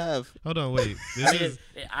would you have? Hold on, wait. I This mean, is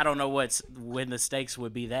I don't know when the stakes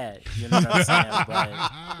would be that. You know what I'm saying?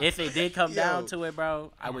 But if it did come down to it,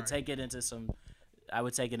 bro, I would take it into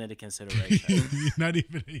consideration. Not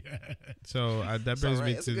even. Yeah. so. That It's brings all right.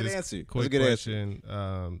 me That's to a good this answer. That's a quick good answer.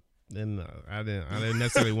 question. And I didn't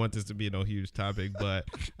necessarily want this to be no huge topic, but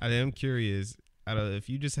I am curious. If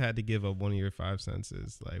you just had to give up one of your 5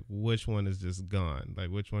 senses, like which one is just gone? Like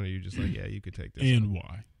which one are you just like, yeah, you could take this? And one.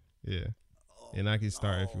 why? Yeah. And I can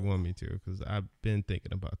start if you want me to, because I've been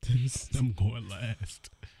thinking about this. I'm going last.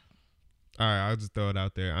 All right, I'll just throw it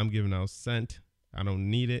out there. I'm giving out scent. I don't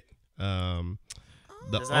need it. The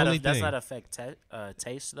Does only that thing, affect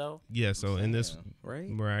taste though? yeah. So in this right?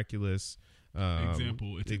 miraculous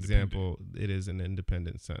Example, it's it is an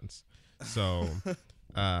independent sense. So,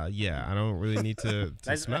 yeah, I don't really need to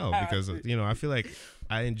smell because I feel like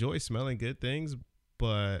I enjoy smelling good things,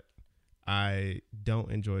 but I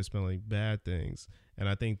don't enjoy smelling bad things. And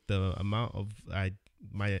I think the amount of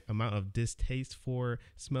my amount of distaste for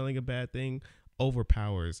smelling a bad thing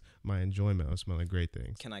overpowers my enjoyment of smelling great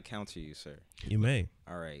things. Can I counter you, sir? You may.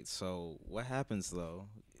 All right. So what happens though?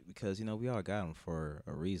 Because we all got them for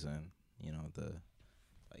a reason.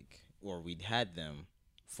 Or we had them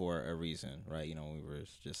for a reason, right? We were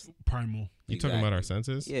just Primal. You talking about our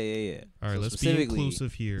senses? Yeah. All right, So let's be specifically-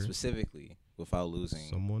 inclusive here. Specifically, without losing.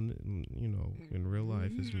 Someone, in real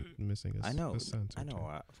life is missing a, I know. a sense. or I know. two.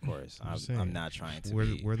 Of course. I'm I'm saying, not trying to.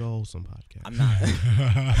 We're the Wholesome Podcast. I'm not.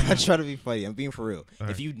 I'm not trying to be funny. I'm being for real. All If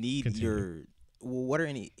right, you need continue. what are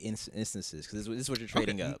any instances? Because this is what you're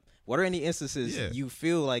trading up. What are any instances you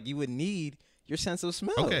feel like you would need your sense of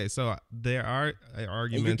smell? Okay, so there are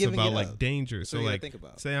arguments giving about it like up. danger. That's So what you gotta like, think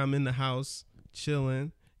about. say I'm in the house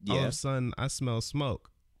chilling, all of Yeah. a sudden I smell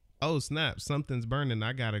smoke. oh snap, something's burning,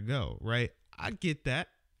 I gotta go, right? I get that.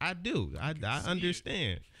 I do. I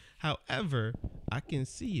understand. However, I can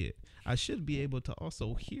see it. I should be able to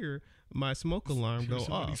also hear my smoke alarm go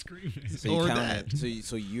off. Screaming. So Or you that.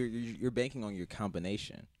 So you're banking on your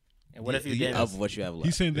combination And what if you gave of what you have left.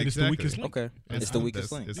 He's saying that it's the Exactly. weakest link. Okay, it's the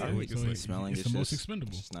weakest link. It's the All right, weakest so link. Smelling It's is the most just- expendable.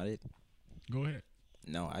 it's just not it. Go ahead.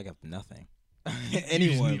 No, I got nothing. usually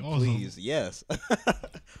Anyone, also- please. Yes.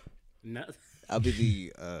 No. I'll be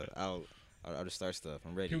the. I'll just start stuff.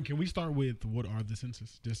 I'm ready. Can we start with what are the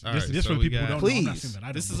senses? Just All right, for so the we people who got- don't know. I'm not Please. saying that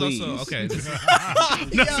I This don't is know. also okay. This is, I'm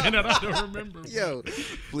not saying that I don't remember. Yo,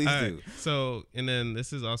 please all do. right, so and then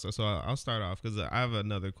this is also so I'll start off because I have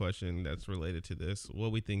another question that's related to this.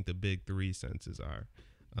 What we think the big three senses are.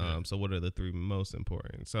 So what are the three most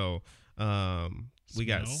important? So we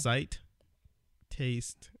got Smell. sight,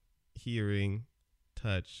 taste, hearing,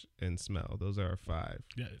 touch, and smell. Those are our 5.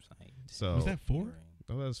 Yeah. So Was that 4?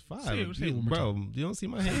 oh, that's 5. Say it one more Bro, time. you don't see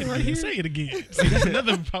my hand right here? Say it again. See, that's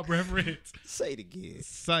another pop reference. Say it again.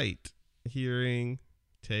 Sight, hearing,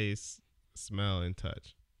 taste, smell, and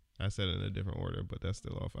touch. I said it in a different order, but that's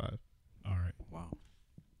still all 5. All right, Wow.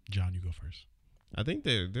 John, you go first. I think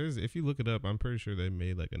there's if you look it up, I'm pretty sure they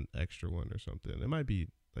made like an extra one or something. It might be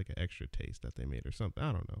like an extra taste that they made or something.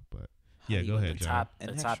 I don't know, but yeah, go ahead, The John. top, An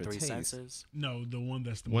the top extra 3 taste. senses. No, the one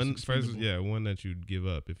that's the One most first, expendable. yeah, one that you'd give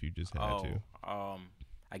up if you just had to.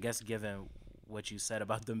 I guess given what you said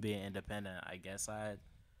about them being independent, I guess I'd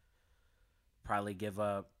probably give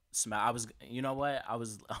up smell. You know what? I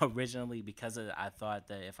was originally I thought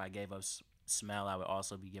that if I gave up smell, I would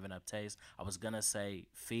also be giving up taste. I was gonna say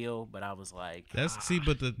feel, but I was like, That's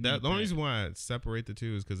the only reason why I separate the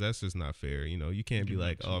two is because that's just not fair. You know, you can't be Give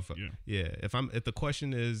like, up oh, two, if the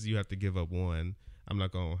question is you have to give up one, I'm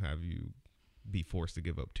not gonna have you be forced to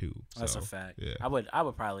give up 2. that's So, a fact. Yeah, I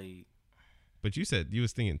would probably. but you said you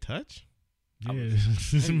was thinking touch. Yeah,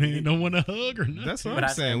 this man don't want a hug or nothing. That's what But I'm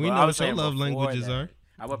I saying. said- We but know I was what your saying love before languages that, are.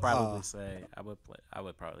 I would probably say I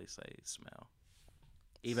would probably say smell,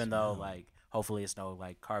 even though like hopefully it's no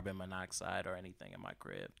like carbon monoxide or anything in my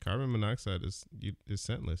crib. Carbon monoxide is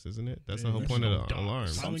scentless, isn't it? That's Yeah, the whole that's point of no the doubt. alarm.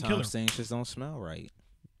 Silent Sometimes killer. things just don't smell right.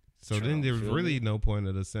 So True. then there's Feel really me? no point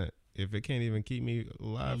of the scent if it can't even keep me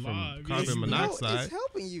alive from Alive, carbon yes. monoxide. No, it's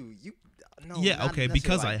helping you. No, yeah, not okay,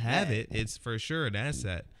 because I necessarily have like it, it's for sure an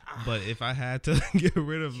asset. But if I had to get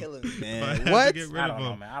rid of, Killing me, if I man. had to What? get rid I of don't know,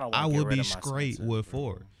 them, man. I don't. I wanna get would rid be of my straight senses, with bro.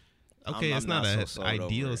 4. Okay, I'm it's not so an sold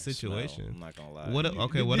ideal over smell, situation. I'm not gonna lie. What?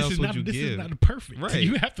 Okay, what This else is would not, you this give? is not perfect. Right.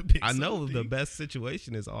 You have to pick. I know something. the best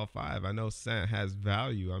situation is all 5. I know scent has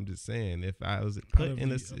value. I'm just saying if I was Out put of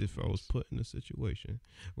in a the if I was put in a situation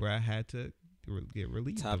where I had to get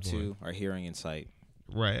relieved Top of one. 2 are hearing and sight.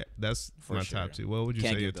 Right, that's For my sure. top 2. What would you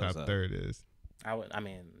Can't say your give those top up. third is? I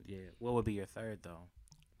mean, yeah. What would be your third though?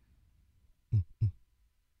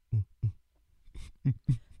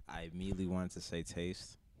 I immediately wanted to say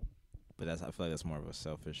taste, but I feel like that's more of a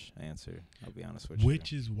selfish answer. I'll be honest with you.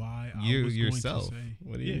 Which is why I You was yourself. going to say.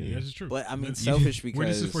 What do you yeah, mean? that's true. But I mean, That's- selfish Where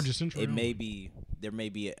this because is for just intro it only. may be there may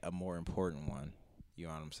be a more important one. You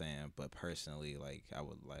know what I'm saying? But personally, like I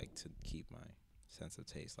would like to keep my sense of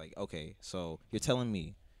taste. Like, okay, so you're telling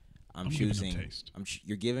me I'm giving up choosing. taste.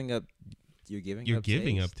 You're giving up. You're giving. You're up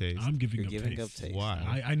giving taste? up taste. I'm giving You're up giving taste. up taste.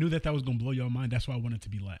 Why? I knew that was going to blow your mind. That's why I wanted to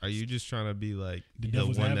be last. Are you just trying to be like The the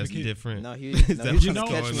devil's one that's advocate? different? No, Is that you're what's You trying know,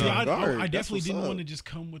 to catch going me see, on? off guard. I That's definitely what's didn't up. want to just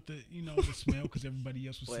come with the the smell because everybody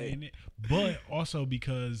else was Wait. saying it, but also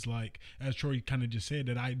because like as Troy kind of just said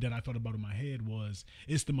that I thought about in my head was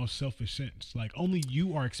it's the most selfish sense. Like only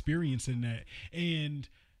you are experiencing that, and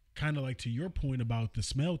kind of like to your point about the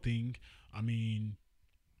smell thing. I mean,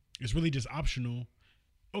 it's really just optional.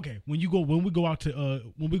 Okay, when we go out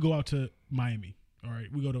to Miami. All right,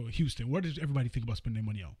 we go to Houston. What does everybody think about spending their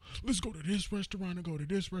money on? Let's go to this restaurant and go to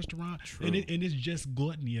this restaurant, True. and it's just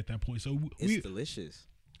gluttony at that point. So It's delicious.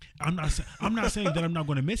 I'm not saying that I'm not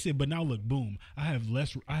going to miss it, but now look, boom, I'm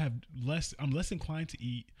less inclined to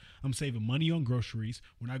eat. I'm saving money on groceries.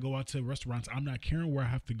 When I go out to restaurants, I'm not caring where I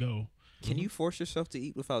have to go. Can you force yourself to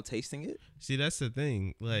eat without tasting it? See, that's the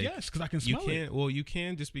thing. Like, Yes, because I can you smell can't. it. Well, you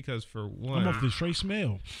can just because for one, I'm off the straight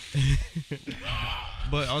smell.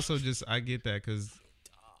 but also just I get that because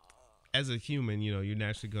as a human, you know, you're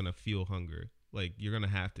naturally gonna feel hunger. Like you're gonna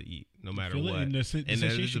have to eat no matter Feel it, what. and the that is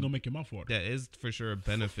sensation gonna make your mouth water. That is for sure a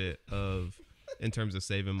benefit of, in terms of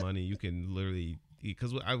saving money. You can literally eat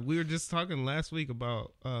because we were just talking last week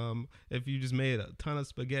about if you just made a ton of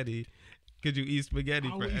spaghetti. Could you eat spaghetti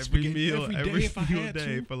I for would eat every spaghetti meal, every day every if I single had day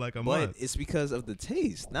to. for like a But month? it's because of the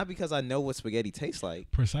taste, not because I know what spaghetti tastes like.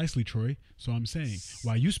 Precisely, Troy. So I'm saying,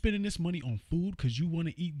 while you spending this money on food because you want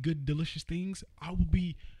to eat good, delicious things, I will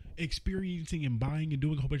be experiencing and buying and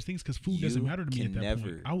doing a whole bunch of things because food doesn't matter to me at that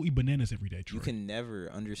point. I'll eat bananas every day. Troy. You can never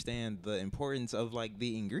understand the importance of like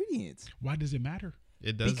the ingredients. Why does it matter?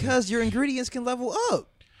 It doesn't. Because your ingredients can level up.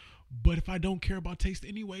 But if I don't care about taste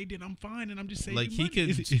anyway, then I'm fine, and I'm just saying. Like he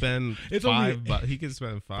could spend he could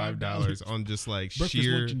spend $5 on just like breakfast,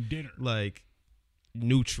 sheer lunch, and dinner. like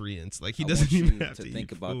nutrients. Like he I doesn't want even you have to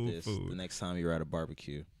think eat about food, this food. the next time you're at a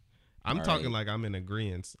barbecue. I'm All talking right. like I'm in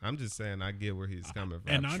agreement. I'm just saying I get where he's coming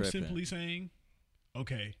from. And I'm tripping. simply saying,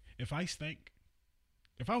 okay, if I stink,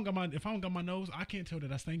 if I don't got my nose, I can't tell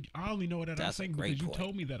that I stink. I only know that That's I a stink great because you point.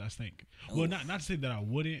 told me that I stink. Oof. Well, not to say that I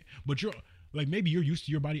wouldn't, but you're like maybe you're used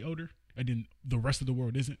to your body odor. And then the rest of the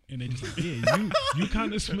world isn't, and they just like, yeah, you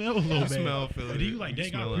kind of smell a little bad. Smell, And feel then it. you like, You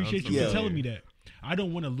dang, I smell it. appreciate I'm you for so telling me weird. that. I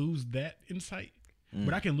don't want to lose that insight,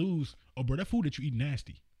 but I can lose. Oh, bro, that food that you eat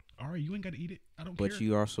nasty. All right, you ain't got to eat it. I don't care. But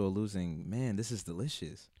you also losing, man, this is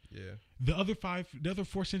delicious. Yeah. The other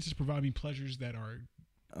four senses provide me pleasures that are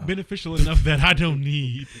beneficial enough that I don't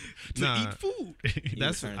need to eat food.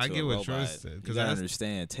 That's I get what Troy said because I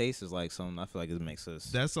understand taste is like something I feel like it makes us.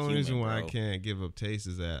 That's the only human, reason why bro. I can't give up taste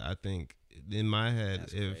is that I think in my head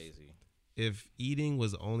That's crazy. if eating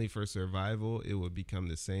was only for survival, it would become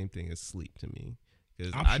the same thing as sleep to me.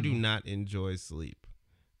 Because I do Optional. not enjoy sleep,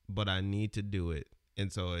 but I need to do it.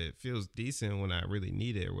 And so it feels decent when I really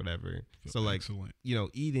need it or whatever. So like, Excellent. you know,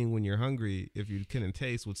 eating when you're hungry, if you couldn't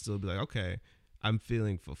taste, would still be like, okay, I'm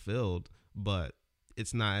feeling fulfilled, but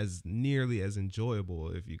it's not as nearly as enjoyable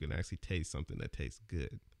if you can actually taste something that tastes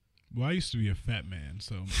good. Well, I used to be a fat man,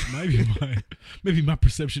 so maybe my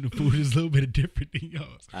perception of food is a little bit different than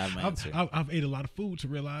yours. I've ate a lot of food to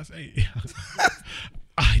realize, hey,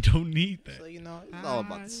 I don't need that. So you know, it's all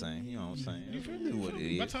about the same. You know what I'm saying? You feel It me? is what it By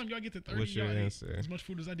is. the time y'all get to 30, What's your y'all ate answer? as much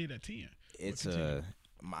food as I did at 10. It's Continue.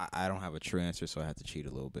 I don't have a true answer, so I have to cheat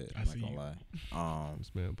a little bit. I I'm not see gonna you. lie.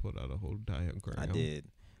 This man pulled out a whole diagram. I did.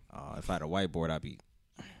 If I had a whiteboard, I'd be.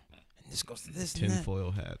 And this goes to this and that.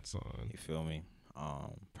 Tinfoil hats on. You feel me?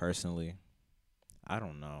 Personally, I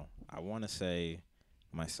don't know. I want to say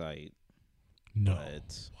my site, No.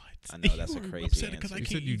 but What? I know that's You a were crazy upset 'cause answer. I You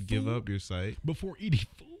can't said you'd eat give food up your sight. before eating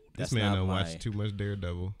food. This That's man not done my- watched too much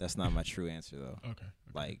Daredevil. That's not my true answer though. Okay.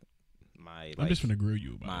 Like my, I'm just gonna grill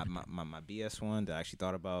you about my BS one that I actually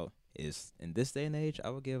thought about is in this day and age, I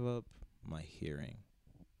would give up my hearing.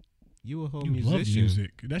 You a whole you musician. love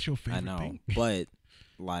music. That's your I favorite know, thing. but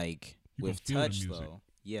like You can with feel the touch music. though,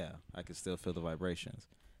 yeah, I could still feel the vibrations,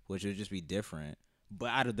 which would just be different.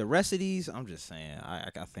 But out of the rest of these, I'm just saying, I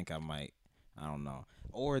think I might, I don't know,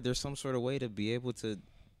 or there's some sort of way to be able to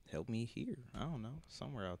help me hear. I don't know,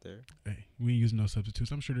 somewhere out there. Hey, we ain't using no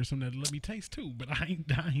substitutes. I'm sure there's some that let me taste too, but I ain't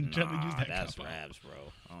trying to use that. That's cop out. raps,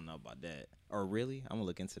 bro. I don't know about that. Or really, I'm gonna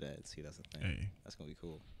look into that. See, that's the thing. Hey. That's gonna be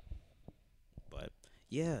cool. But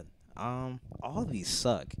yeah, all these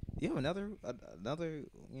suck. You have another,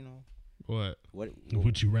 you know, What? what?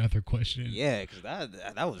 Would you rather question? Yeah, because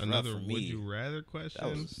that was Another rough for me. would you rather question?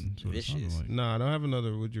 That was That's what it sounded vicious. like. No, I don't have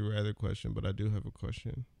another would you rather question, but I do have a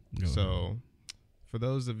question. Go So, ahead. for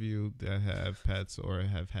those of you that have pets or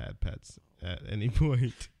have had pets at any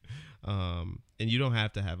point, and you don't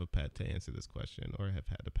have to have a pet to answer this question or have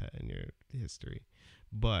had a pet in your history,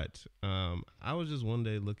 but I was just one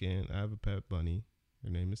day looking. I have a pet bunny. Her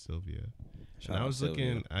name is Sylvia. Shout And I out was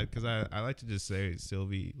Sylvia. looking, because I like to just say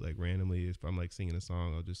Sylvie like randomly. If I'm like singing a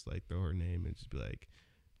song, I'll just like throw her name and just be like,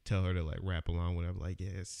 tell her to like rap along, whatever. Like,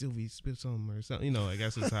 yeah, Sylvie spit some or something. You know, like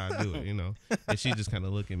that's just how I do it. You know, and she just kind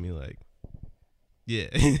of look at me like, yeah,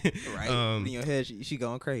 Right in your head, she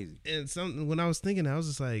going crazy. And when I was thinking, I was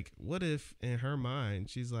just like, what if in her mind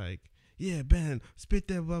she's like, yeah, Ben, spit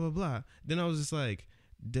that, blah blah blah. Then I was just like,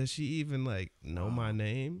 does she even like know my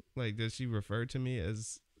name? Like, does she refer to me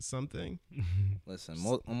as something? Listen,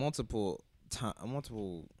 on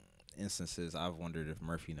multiple instances, I've wondered if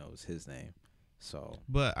Murphy knows his name. So,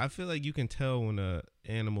 But I feel like you can tell when a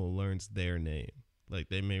animal learns their name. Like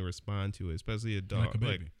they may respond to it, especially a dog. Like a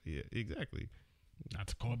baby. Yeah, exactly. Not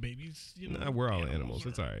to call babies, you know. Nah, we're all animals.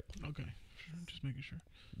 It's all right. Okay, sure, just making sure.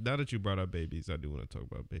 Now that you brought up babies, I do want to talk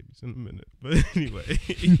about babies in a minute. But anyway,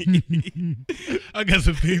 I got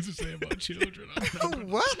some things to say about children.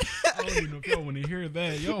 what? I don't even know if y'all want to hear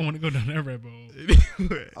that. Y'all want to go down that rabbit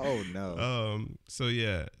hole. Oh no. So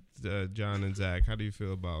yeah, John and Zach, how do you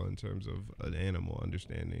feel about in terms of an animal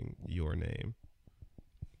understanding your name?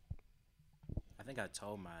 I think I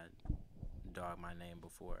told my dog my name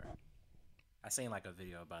before. I seen like a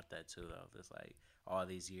video about that too, though. There's like all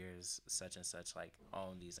these years, such and such like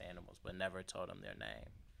own these animals, but never told them their name.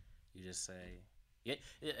 You just say, yeah,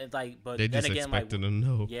 like. But They then just again, like, expected to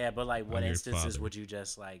know. yeah, but like, what your instances father. would you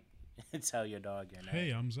just like tell your dog your name.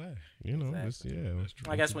 Hey, I'm Zach. You know, Exactly. That's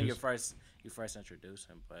true. I guess when you first introduce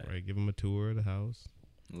him, but right, give him a tour of the house.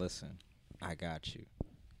 Listen, I got you.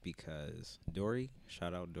 Because Dory,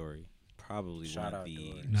 shout out Dory, probably Shout one of out the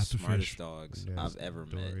Dory. Not the smartest fish. dogs Yes, I've ever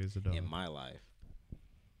Dory met is a dog. in my life.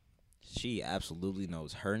 She absolutely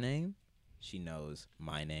knows her name. She knows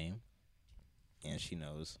my name. And she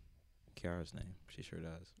knows Kiara's name. She sure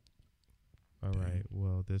does. All right.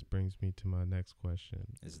 Well, this brings me to my next question.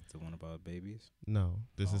 Is it the one about babies? No,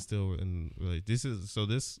 this Oh. is still in really.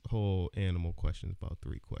 This whole animal question is about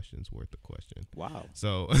 3 questions worth of question. Wow.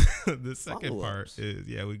 So the second part Follow-ups. is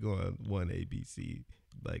we go on one ABC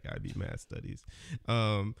like IB math studies.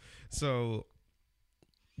 So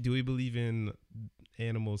do we believe in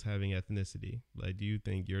animals having ethnicity? Like, do you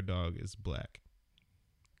think your dog is black?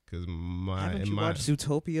 Because Haven't you watched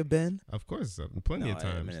Zootopia, Ben? of course, plenty No, of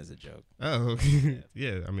times. I mean, as a joke. Oh, okay.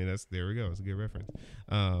 Yeah. I mean, there we go. It's a good reference.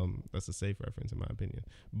 That's a safe reference in my opinion.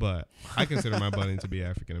 But I consider my bunny to be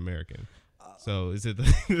African American. So is it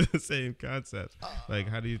the same concept? Like,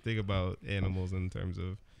 how do you think about animals in terms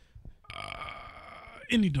of?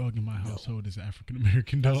 Any dog in my household is an African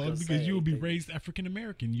American I was dog gonna because say, you will be they- raised African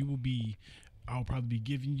American. I'll probably be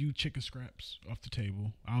giving you chicken scraps off the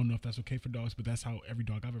table. I don't know if that's okay for dogs, but that's how every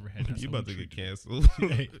dog I've ever had. That's You how about to we get treat canceled? them.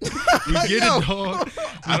 Hey, we get a dog.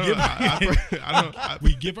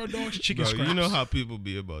 We give our dogs chicken Bro, scraps. you know how people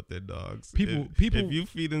be about their dogs. People- If you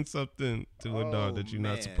feeding something to a dog Oh, that you're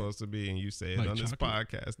not man. supposed to be, and you say it Like on this chocolate?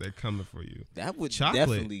 podcast, they're coming for you. That would Chocolate.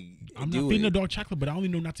 definitely I'm do not feeding it. a dog chocolate, but I only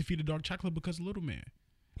know not to feed a dog chocolate because of Little Man.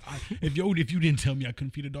 If you didn't tell me I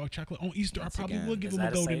couldn't feed a dog chocolate on Easter, Once I probably again, would give Is him a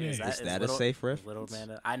that golden safe? egg. Is that a safe reference? Little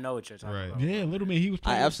man, I know what you're talking Right. about. Yeah, Little Man, he was.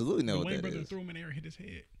 I absolutely know the what Wayne that brother is. threw him in the air and hit his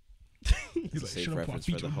head. It's He's a like, safe shut up, I'll reference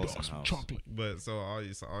feed for the your Wholesome dog some House. chocolate. But so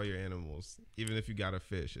all your animals, even if you got a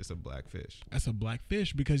fish, it's a black fish. That's a black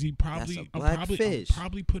fish because he probably, That's a black fish.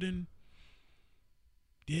 probably put in.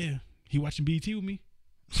 Yeah, he watching BET with me.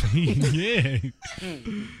 Yeah,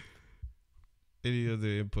 Any other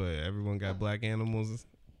input? Everyone got black animals.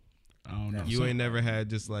 I don't know. You So- ain't never had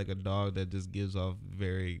just like a dog that just gives off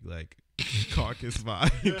very like caucus vibes.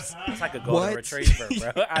 It's like a golden What? retriever,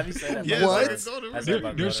 bro. I be saying that. Yeah, about What? birds. Golden I say There,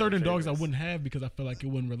 about there's golden certain dogs I retrievers. wouldn't have because I feel like it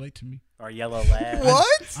wouldn't relate to me. Or yellow lab.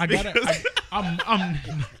 What? I gotta.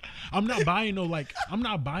 I'm not buying no like. I'm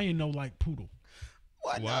not buying no like poodle.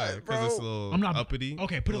 Why Why? not, Because bro? it's a little I'm not uppity.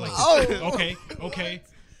 Okay, put it like Oh. this. Okay.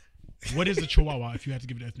 What is a Chihuahua if you had to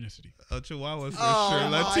give it ethnicity? A Chihuahua for Oh sure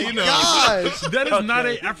my Latino. gosh. That is not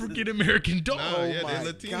Okay. an African American dog. No, yeah, my they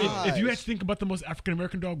Latino. God. If you had to think about the most African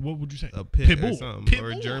American dog, what would you say? A pit or bull. something, Pit or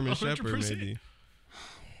a bull, German Shepherd 100%. maybe.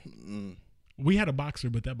 Mm. We had a boxer,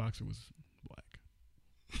 but that boxer was black.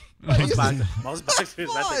 Most boxers, I think,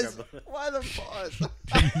 are Pause. black. Why the pause?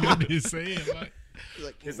 I'm just saying, like,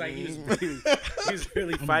 It's like he was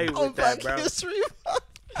really fighting on with that, Black bro. History.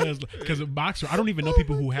 because a boxer, I don't even know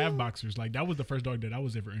people who have boxers. Like that was the first dog that I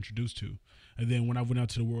was ever introduced to. And then when I went out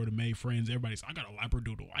to the world and made friends, everybody's, I got a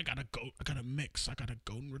Labradoodle, I got a goat, I got a mix, I got a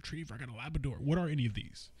golden retriever, I got a Labrador. What are any of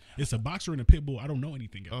these? It's a boxer and a pit bull. I don't know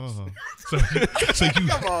anything else.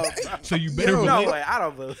 So you better Yo. No believe. way, I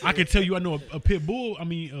don't believe. I can tell you I know a pit bull. I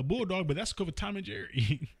mean a bulldog, but that's because Tom and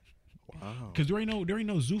Jerry. Wow. Because there ain't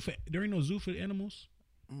no zoo for animals.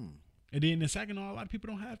 Mm. And then in Saginaw, a lot of people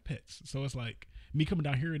don't have pets. So it's like me coming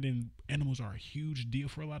down here, and then animals are a huge deal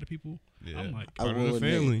for a lot of people. Yeah. I'm like, I Part of will the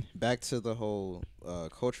admit, family. back to the whole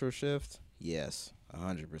cultural shift. Yes,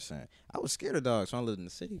 100%. I was scared of dogs when I lived in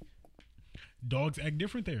the city. dogs act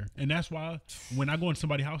different there, and that's why when I go in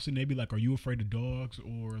somebody's house and they be like, "Are you afraid of dogs?"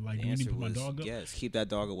 or like, The "Do you need answer to put my was dog up?" yes. Keep that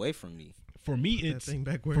dog away from me. For me, That it's thing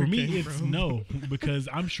back where for it me, came it's from. no, because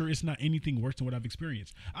I'm sure it's not anything worse than what I've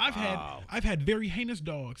experienced. I've had very heinous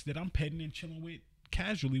dogs that I'm petting and chilling with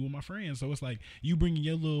casually with my friends. So it's like you bringing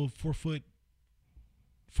your little 4'4"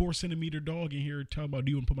 dog in here talking about,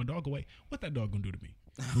 do you want to put my dog away? What that dog gonna do to me?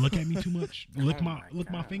 Look at me too much? Lick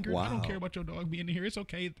my finger? I don't Wow. care about your dog being in here. It's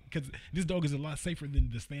okay because this dog is a lot safer than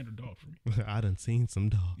the standard dog for me. I done seen some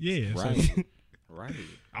dogs. Yeah, so Right. Right.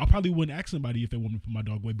 I probably wouldn't ask somebody if they want me to put my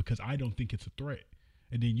dog away because I don't think it's a threat.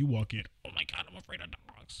 And then you walk in, oh my God, I'm afraid of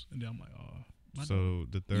dogs. And then I'm like, oh, my dog. So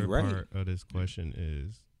the third right. part of this question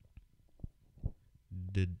is,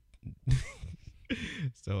 did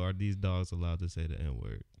so are these dogs allowed to say the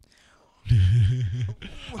N-word?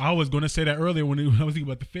 I was going to say that earlier when I was thinking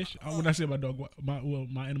about the fish. When I said my dog,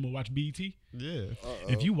 my animal watch BET. Yeah.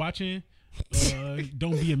 If you watching,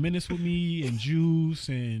 Don't Be a Menace with Me and Juice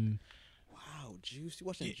and Wow, Juice. You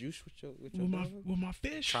watching Juice with your with my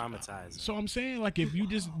fish. Traumatizing. So I'm saying, like, if you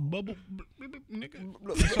just bubble, nigga,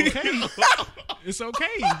 it's okay. It's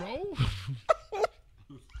okay, bro.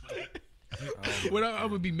 When I'm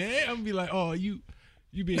gonna be mad, I'm gonna be like, oh, you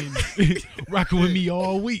been rocking with me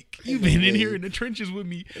all week. You been in here in the trenches with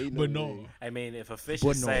me, but no. I mean, if a fish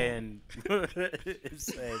is saying,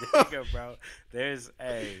 nigga, bro, there's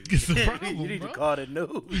a problem, you need bro. to call the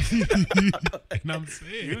news. And I'm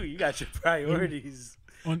saying, you got your priorities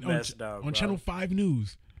on messed up, bro. Channel 5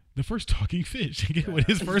 News. The first talking fish get with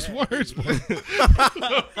his first words. Bro.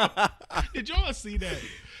 Did y'all see that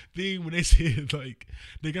thing when they said like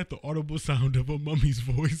they got the audible sound of a mummy's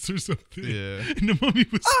voice or something? Yeah. And the mummy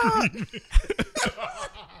was screaming.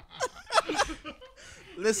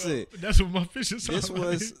 Listen, That's what my fish is.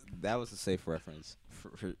 That was a safe reference.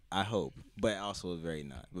 For I hope, but also very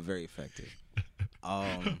effective.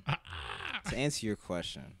 To answer your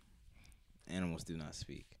question, animals do not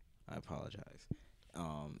speak. I apologize.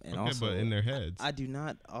 And also, but in their heads, I do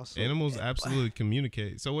not. Also, animals absolutely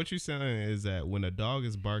communicate. So what you're saying is that when a dog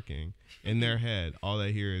is barking in their head, all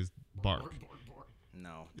they hear is bark.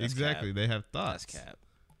 No, that's Exactly. cap. They have thoughts. That's cap.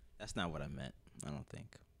 That's not what I meant. I don't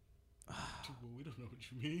think. We don't know what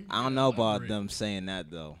you mean. I don't know about them saying that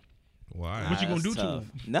though. Why? What you gonna That's do to tough.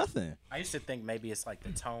 them? Nothing. I used to think maybe it's like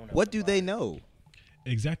the tone. Of What the do they voice. know?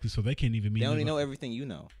 Exactly. So they can't even mean. They only know everything you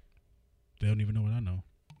know. They don't even know what I know.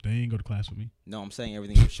 They ain't go to class with me. No, I'm saying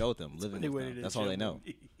everything you showed them, living with them. That's all they know.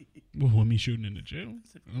 Well, when me shooting in the gym.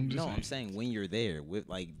 I'm saying when you're there with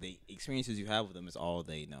like the experiences you have with them is all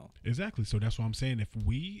they know. Exactly. So that's what I'm saying. If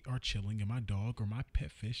we are chilling and my dog or my pet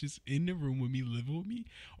fish is in the room with me, living with me,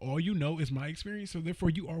 all you know is my experience. So therefore,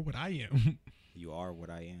 you are what I am. You are what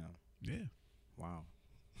I am. Yeah. Wow.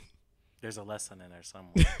 There's a lesson in there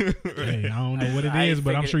somewhere. Hey, I don't know what it I is, ain't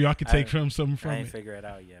but I'm figured- sure y'all can I take ain't- something I from ain't it. figure it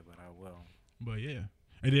out yet, but I will. But yeah.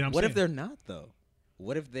 And then What if they're not though?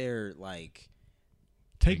 What if they're like?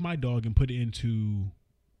 take my dog and put it into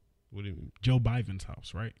What do you mean? Joe Biden's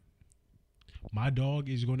house, right? My dog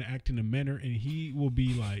is going to act in a manner, and he will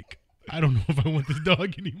be like, I don't know if I want this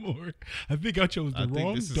dog anymore. I think I chose the I wrong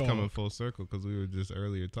think this is dog. coming full circle because we were just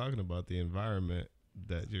earlier talking about the environment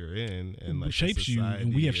that you're in and like the shapes you,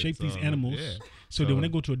 and we have shaped these society. animals. Yeah. So then when I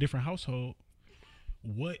go to a different household,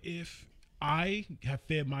 what if I have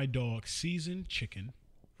fed my dog seasoned chicken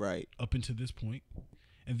Right. up until this point,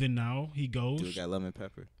 and then now he goes Do it got lemon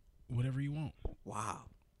pepper? whatever you want, Wow.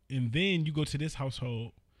 and then you go to this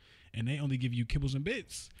household and they only give you kibbles and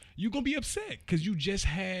bits, you're gonna be upset because you just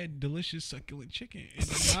had delicious succulent chicken,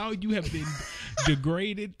 and now you have been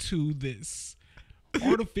degraded to this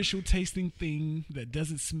artificial tasting thing that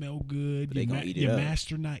doesn't smell good. But they gonna eat it your up.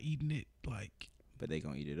 master not eating it. Like, But they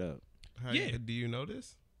gonna eat it up. Yeah. Do you know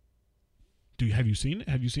this? have you seen it?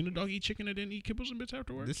 Have you seen a dog eat chicken and then eat kibbles and bits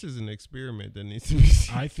afterwards? This is an experiment that needs to be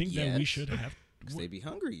seen. I think that we Yes. should have. 'Cause they be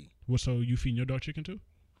hungry. What? So you feeding your dog chicken too?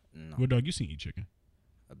 No. What dog you seen eat chicken?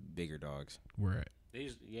 Bigger dogs. Where at? They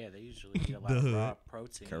usually eat a lot of raw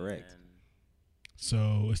protein. Correct. And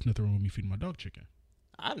So it's nothing wrong with me feeding my dog chicken.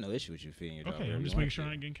 I have no issue with you feeding your dog. Okay, whatever I'm you just wanna making sure I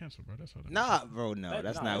feed. ain't getting canceled, bro. That's all. Nah, bro. No,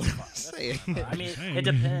 that's not what I'm saying. I mean, saying. it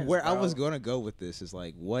depends. Where I bro. was gonna go with this is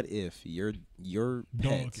like, what if your Dog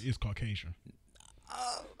pet? is Caucasian,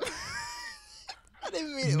 I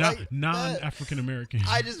didn't mean it like that. non-African American.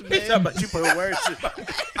 I just It's meant. not about you put words. I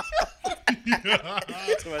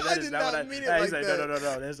did not mean it like that. No.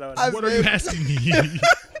 That's not what I What are you asking me?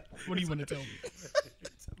 What do you want to tell me?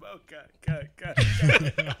 it's about. Cut.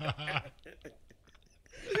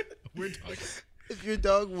 We're talking. If your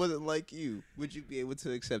dog wasn't like you, would you be able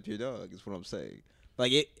to accept your dog? Is what I'm saying.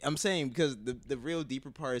 Like I'm saying because the real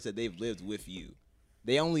deeper part is that they've lived with you.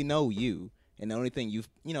 They only know you, and the only thing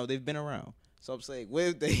they've been around. So I'm saying, what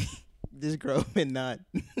if they just grow up and not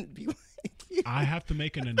be like you? I have to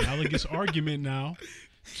make an analogous argument now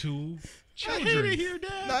to children.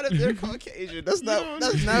 Not if they're Caucasian. That's not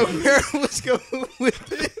where I was going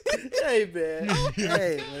with it. Hey man.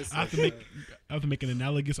 Hey, listen. I have to make an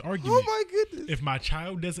analogous argument. Oh my goodness. If my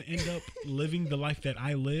child doesn't end up living the life that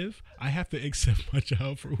I live, I have to accept my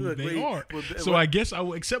child for who Look, they are. So well, I guess I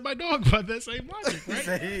will accept my dog by that same logic,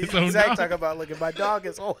 right? So Zach now- talking about look. If my dog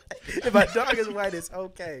is white, it's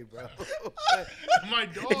okay, bro. my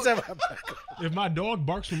dog. If my dog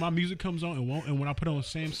barks when my music comes on and when I put on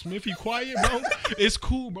Sam Smith, he quiet, bro. It's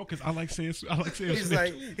cool, bro, because I like Sam He's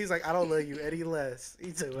Smith. like, I don't love you any less.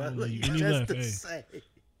 He said, I love you any just less, the hey. same.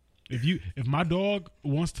 If my dog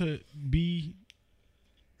wants to be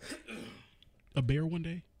a bear one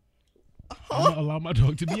day, I'm gonna allow my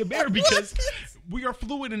dog to be a bear because we are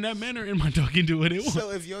fluid in that manner, and my dog can do what it wants.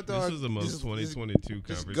 So if your dog This is the most 2022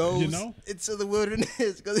 conversation. goes You know? into the wilderness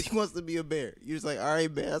because he wants to be a bear, you're just like, all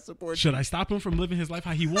right, man, I support Should you. I stop him from living his life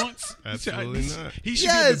how he wants? Absolutely not. He should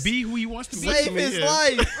be able to be who he wants to be. Save his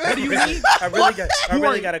life. What do you mean? I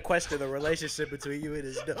really got to question the relationship between you and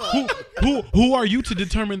his dog. Who are you to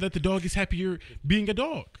determine that the dog is happier being a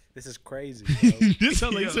dog? This is crazy, bro. This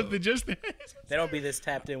sounds like something just They don't be this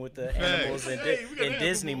tapped in with the animals in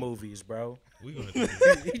Disney movies, bro. We gonna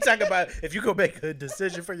You talk about if you go make a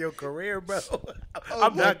decision for your career, bro.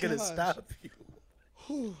 I'm not gonna stop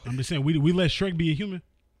you. I'm just saying, we let Shrek be a human.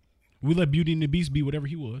 We let Beauty and the Beast be whatever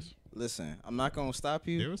he was. Listen, I'm not gonna stop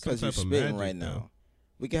There you was some because you're type of spitting magic, right now. though.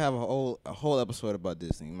 We can have a whole episode about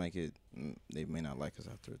Disney. You might get they may not like us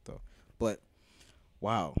after it though. But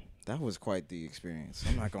wow, that was quite the experience.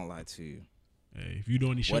 I'm not gonna lie to you. Hey, if you know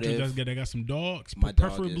any What shelters if that got some dogs, my dog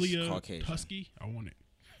preferably is a Caucasian? husky, I want it.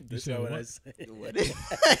 That's said not what I what? said. What is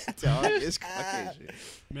dog is Caucasian?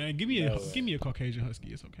 Man, give me a Caucasian husky.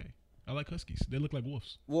 It's okay. I like huskies. They look like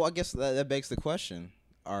wolves. Well, I guess that begs the question: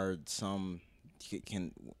 are some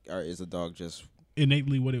is a dog just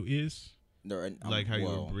Innately, what it is. like how you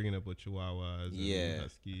were bringing up with Chihuahuas Yeah. and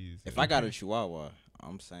Huskies. If I got a Chihuahua,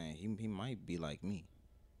 I'm saying he might be like me.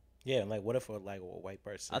 Yeah, like what if a white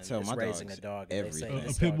person I tell is my raising dogs a dog and they say everything.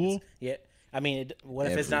 this A pit dog bull? is- yeah, I mean, what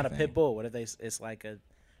if it's not a Everything. pit bull? What if it's like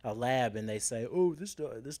a lab and they say, "Oh, this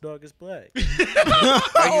dog is black."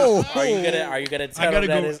 Are you gonna tell them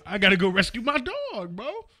that is? I gotta go rescue my dog,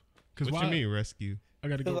 bro. Cause What why? you mean rescue? I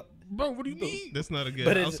gotta go, bro. What do you mean? That's not a good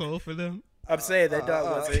But it's- household for them. I'm saying that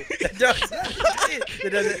dog wasn't. That dog, it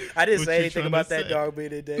doesn't, I didn't What say you anything trying about to that say? dog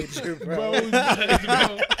being in danger, bro.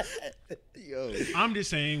 Bro, Yo, I'm just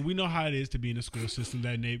saying we know how it is to be in a school system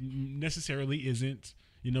that necessarily isn't,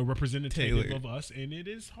 representative Tailored. of us, and it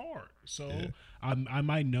is hard. So Yeah. I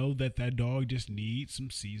might know that dog just needs some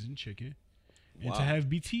seasoned chicken, and to have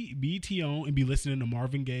BT on and be listening to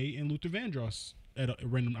Marvin Gaye and Luther Vandross at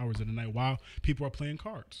random hours of the night while people are playing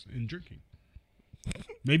cards and drinking.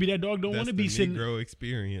 Maybe that dog don't want to be sitting. Negro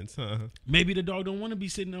experience, huh? Maybe the dog don't want to be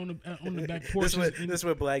sitting on the back porch. This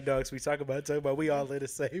what black dogs we talk about. We all live the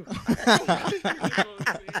same.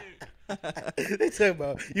 They talk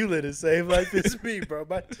about you live the same life as me, bro.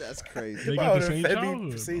 that's crazy. They got the same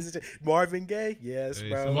childhood, Marvin Gaye, yes, Hey,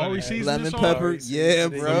 bro. somebody- Maurice season Lemon this pepper, song. yeah,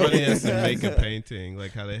 bro. Somebody has to make a painting,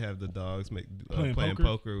 like how they have the dogs playing poker?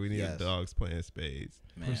 poker. We need Yes. dogs playing spades.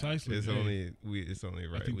 Man, Precisely. It's Hey, only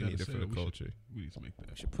I right. think We need it for the culture. We need to make we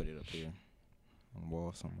that. should put it up here on the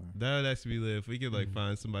wall somewhere. That would actually be lit. If we could like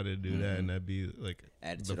find somebody to do that, Mhm. and that'd be like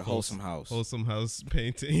Add it the to the full- Wholesome House. Wholesome House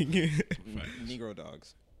painting. Negro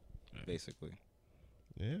dogs, Right. basically.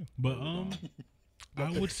 Yeah. But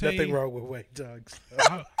I would say Nothing wrong with white dogs.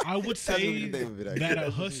 I would say what you think of it, that actually.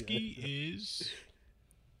 a husky is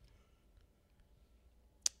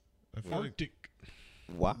I feel like Arctic.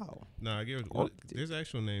 Wow. no. I get there's an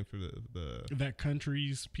actual name for the That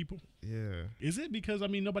country's people. yeah. Is it? Because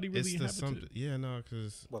nobody really It's the inhabits something. it. Yeah, no,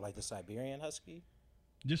 because What, like the Siberian husky?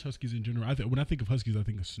 Just huskies in general. When I think of huskies, I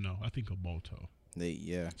think of snow. I think of Balto.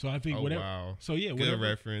 Yeah. So I think oh whatever. wow, So yeah, good whatever.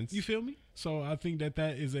 reference. You feel me? So I think that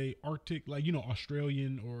is a Arctic, like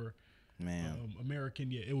Australian or Man.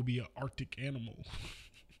 American. Yeah, it would be an Arctic animal.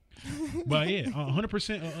 But yeah,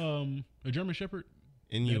 100% a German Shepherd.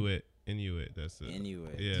 Inuit. That's it.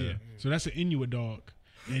 Inuit. Yeah. So that's an Inuit dog,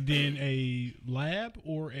 and then a lab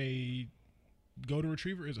or a golden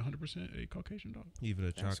retriever is 100% a Caucasian dog. Even a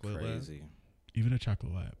That's chocolate lab. crazy. Even a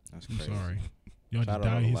chocolate lab. That's I'm crazy. sorry, y'all Shout just out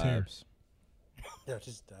dyed all the his hair. labs. That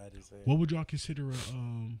just died his head. What would y'all consider a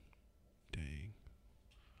dang?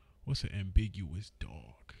 What's an ambiguous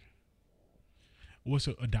dog? What's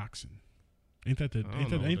a dachshund? Ain't that I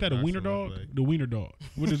don't know what a a wiener dachshund dog? look like. The wiener dog.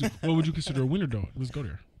 What would you consider a wiener dog? Let's go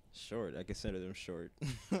there. Short. I consider them short.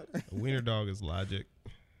 A wiener dog is logic.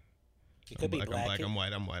 It could be I'm black. black. I'm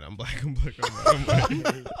white. I'm white. I'm black. I'm black. I'm white. I'm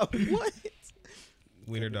white. What?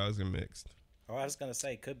 Wiener dogs are mixed. Oh, I was gonna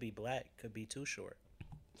say could be black, could be too short.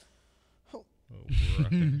 Oh,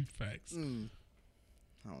 bruh. Facts.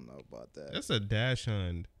 I don't know about that. That's a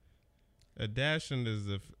dachshund. A dachshund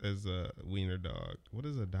is a wiener dog. What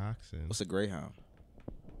is a dachshund? What's a greyhound?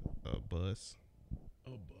 A bus.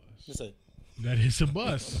 A bus. It's a That is a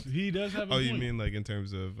bus. He does have a Oh, point. you mean like in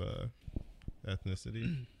terms of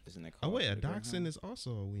ethnicity? Isn't it Oh called wait, a greyhound? dachshund is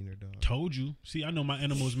also a wiener dog. Told you. See, I know my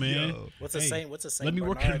animals, man. Yo, what's Hey, a Saint? What's a Saint? Let me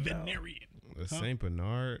work at a Bernard, though? veterinarian. a Saint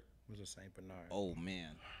Bernard. What's a Saint Bernard? Oh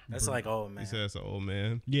man. That's like You man. said that's an old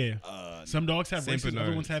man. Yeah. Uh, Some dogs have Saint races, other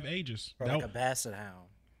Bernards. ones have ages. Or That- like a basset hound.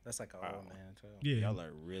 That's like a old man too. Yeah, Y'all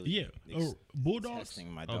are really bulldogs.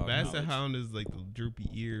 testing my Oh, dog Basset knowledge. Hound is like the droopy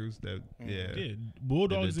ears that Yeah,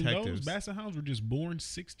 bulldogs and those detectives. Basset Hounds were just born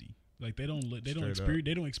 60. Like they don't Straight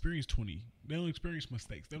up. experience 20. They don't experience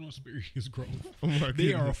mistakes. They don't experience growth. Oh my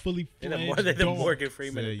They are a goodness. fully They're fledged the dog. Morgan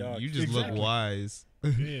Freeman Say, of dogs. you just Exactly. look wise.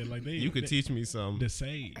 Yeah, like You could teach me some. the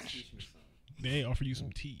sage. They offer you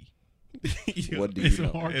some tea. What do It's you some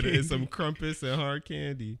know? hard And candy. some crumpets and hard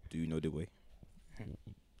candy. Do you know the way?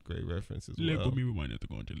 Great reference as Let well. me remind you to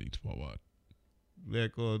go into links forward.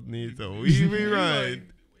 Let go needs a wee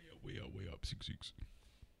ride. Way up, 6-6.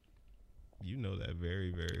 You know that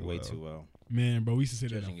very, very well. Way too well. Man, bro, we used to say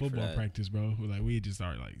that Judging in you for football that. practice, bro. We just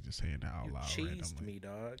start like just saying that out You loud. cheesed randomly. me,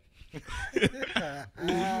 dog.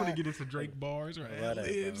 You want to get into Drake bars or Whatever,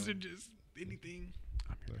 ad-libs bro. or just anything?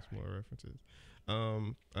 That's more references.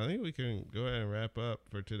 I think we can go ahead and wrap up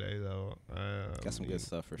for today, though. Got some good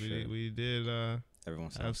stuff for sure. We did Everyone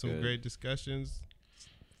have sounds some good. great discussions.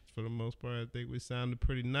 For the most part, I think we sounded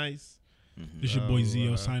pretty nice. Mhm. This your boy Oh,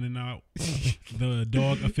 Zio signing out. The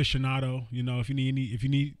dog aficionado. You know, if you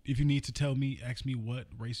need to tell me, ask me what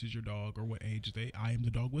race is your dog or what age they. I am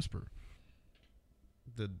the dog whisperer.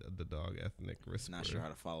 The dog ethnic whisperer. Not sure how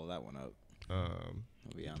to follow that one up. I'll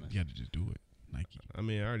be honest. You got to just do it. Nike. I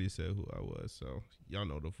mean, I already said who I was, so y'all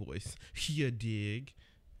know the voice. You dig?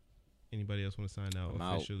 Anybody else want to sign out I'm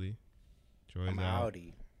out. officially? Troy's I'm out.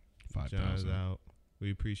 outie. John's 5,000. out. We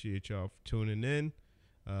appreciate y'all for tuning in.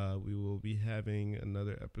 We will be having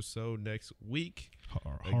another episode next week.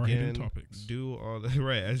 Hard-hitting topics. Do all the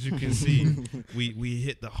right, as you can see, we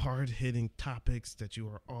hit the hard hitting topics that you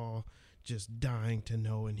are all just dying to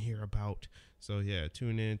know and hear about. So yeah,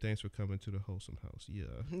 tune in. Thanks for coming to the Wholesome House. Yeah.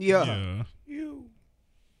 Yeah. Yeah. You.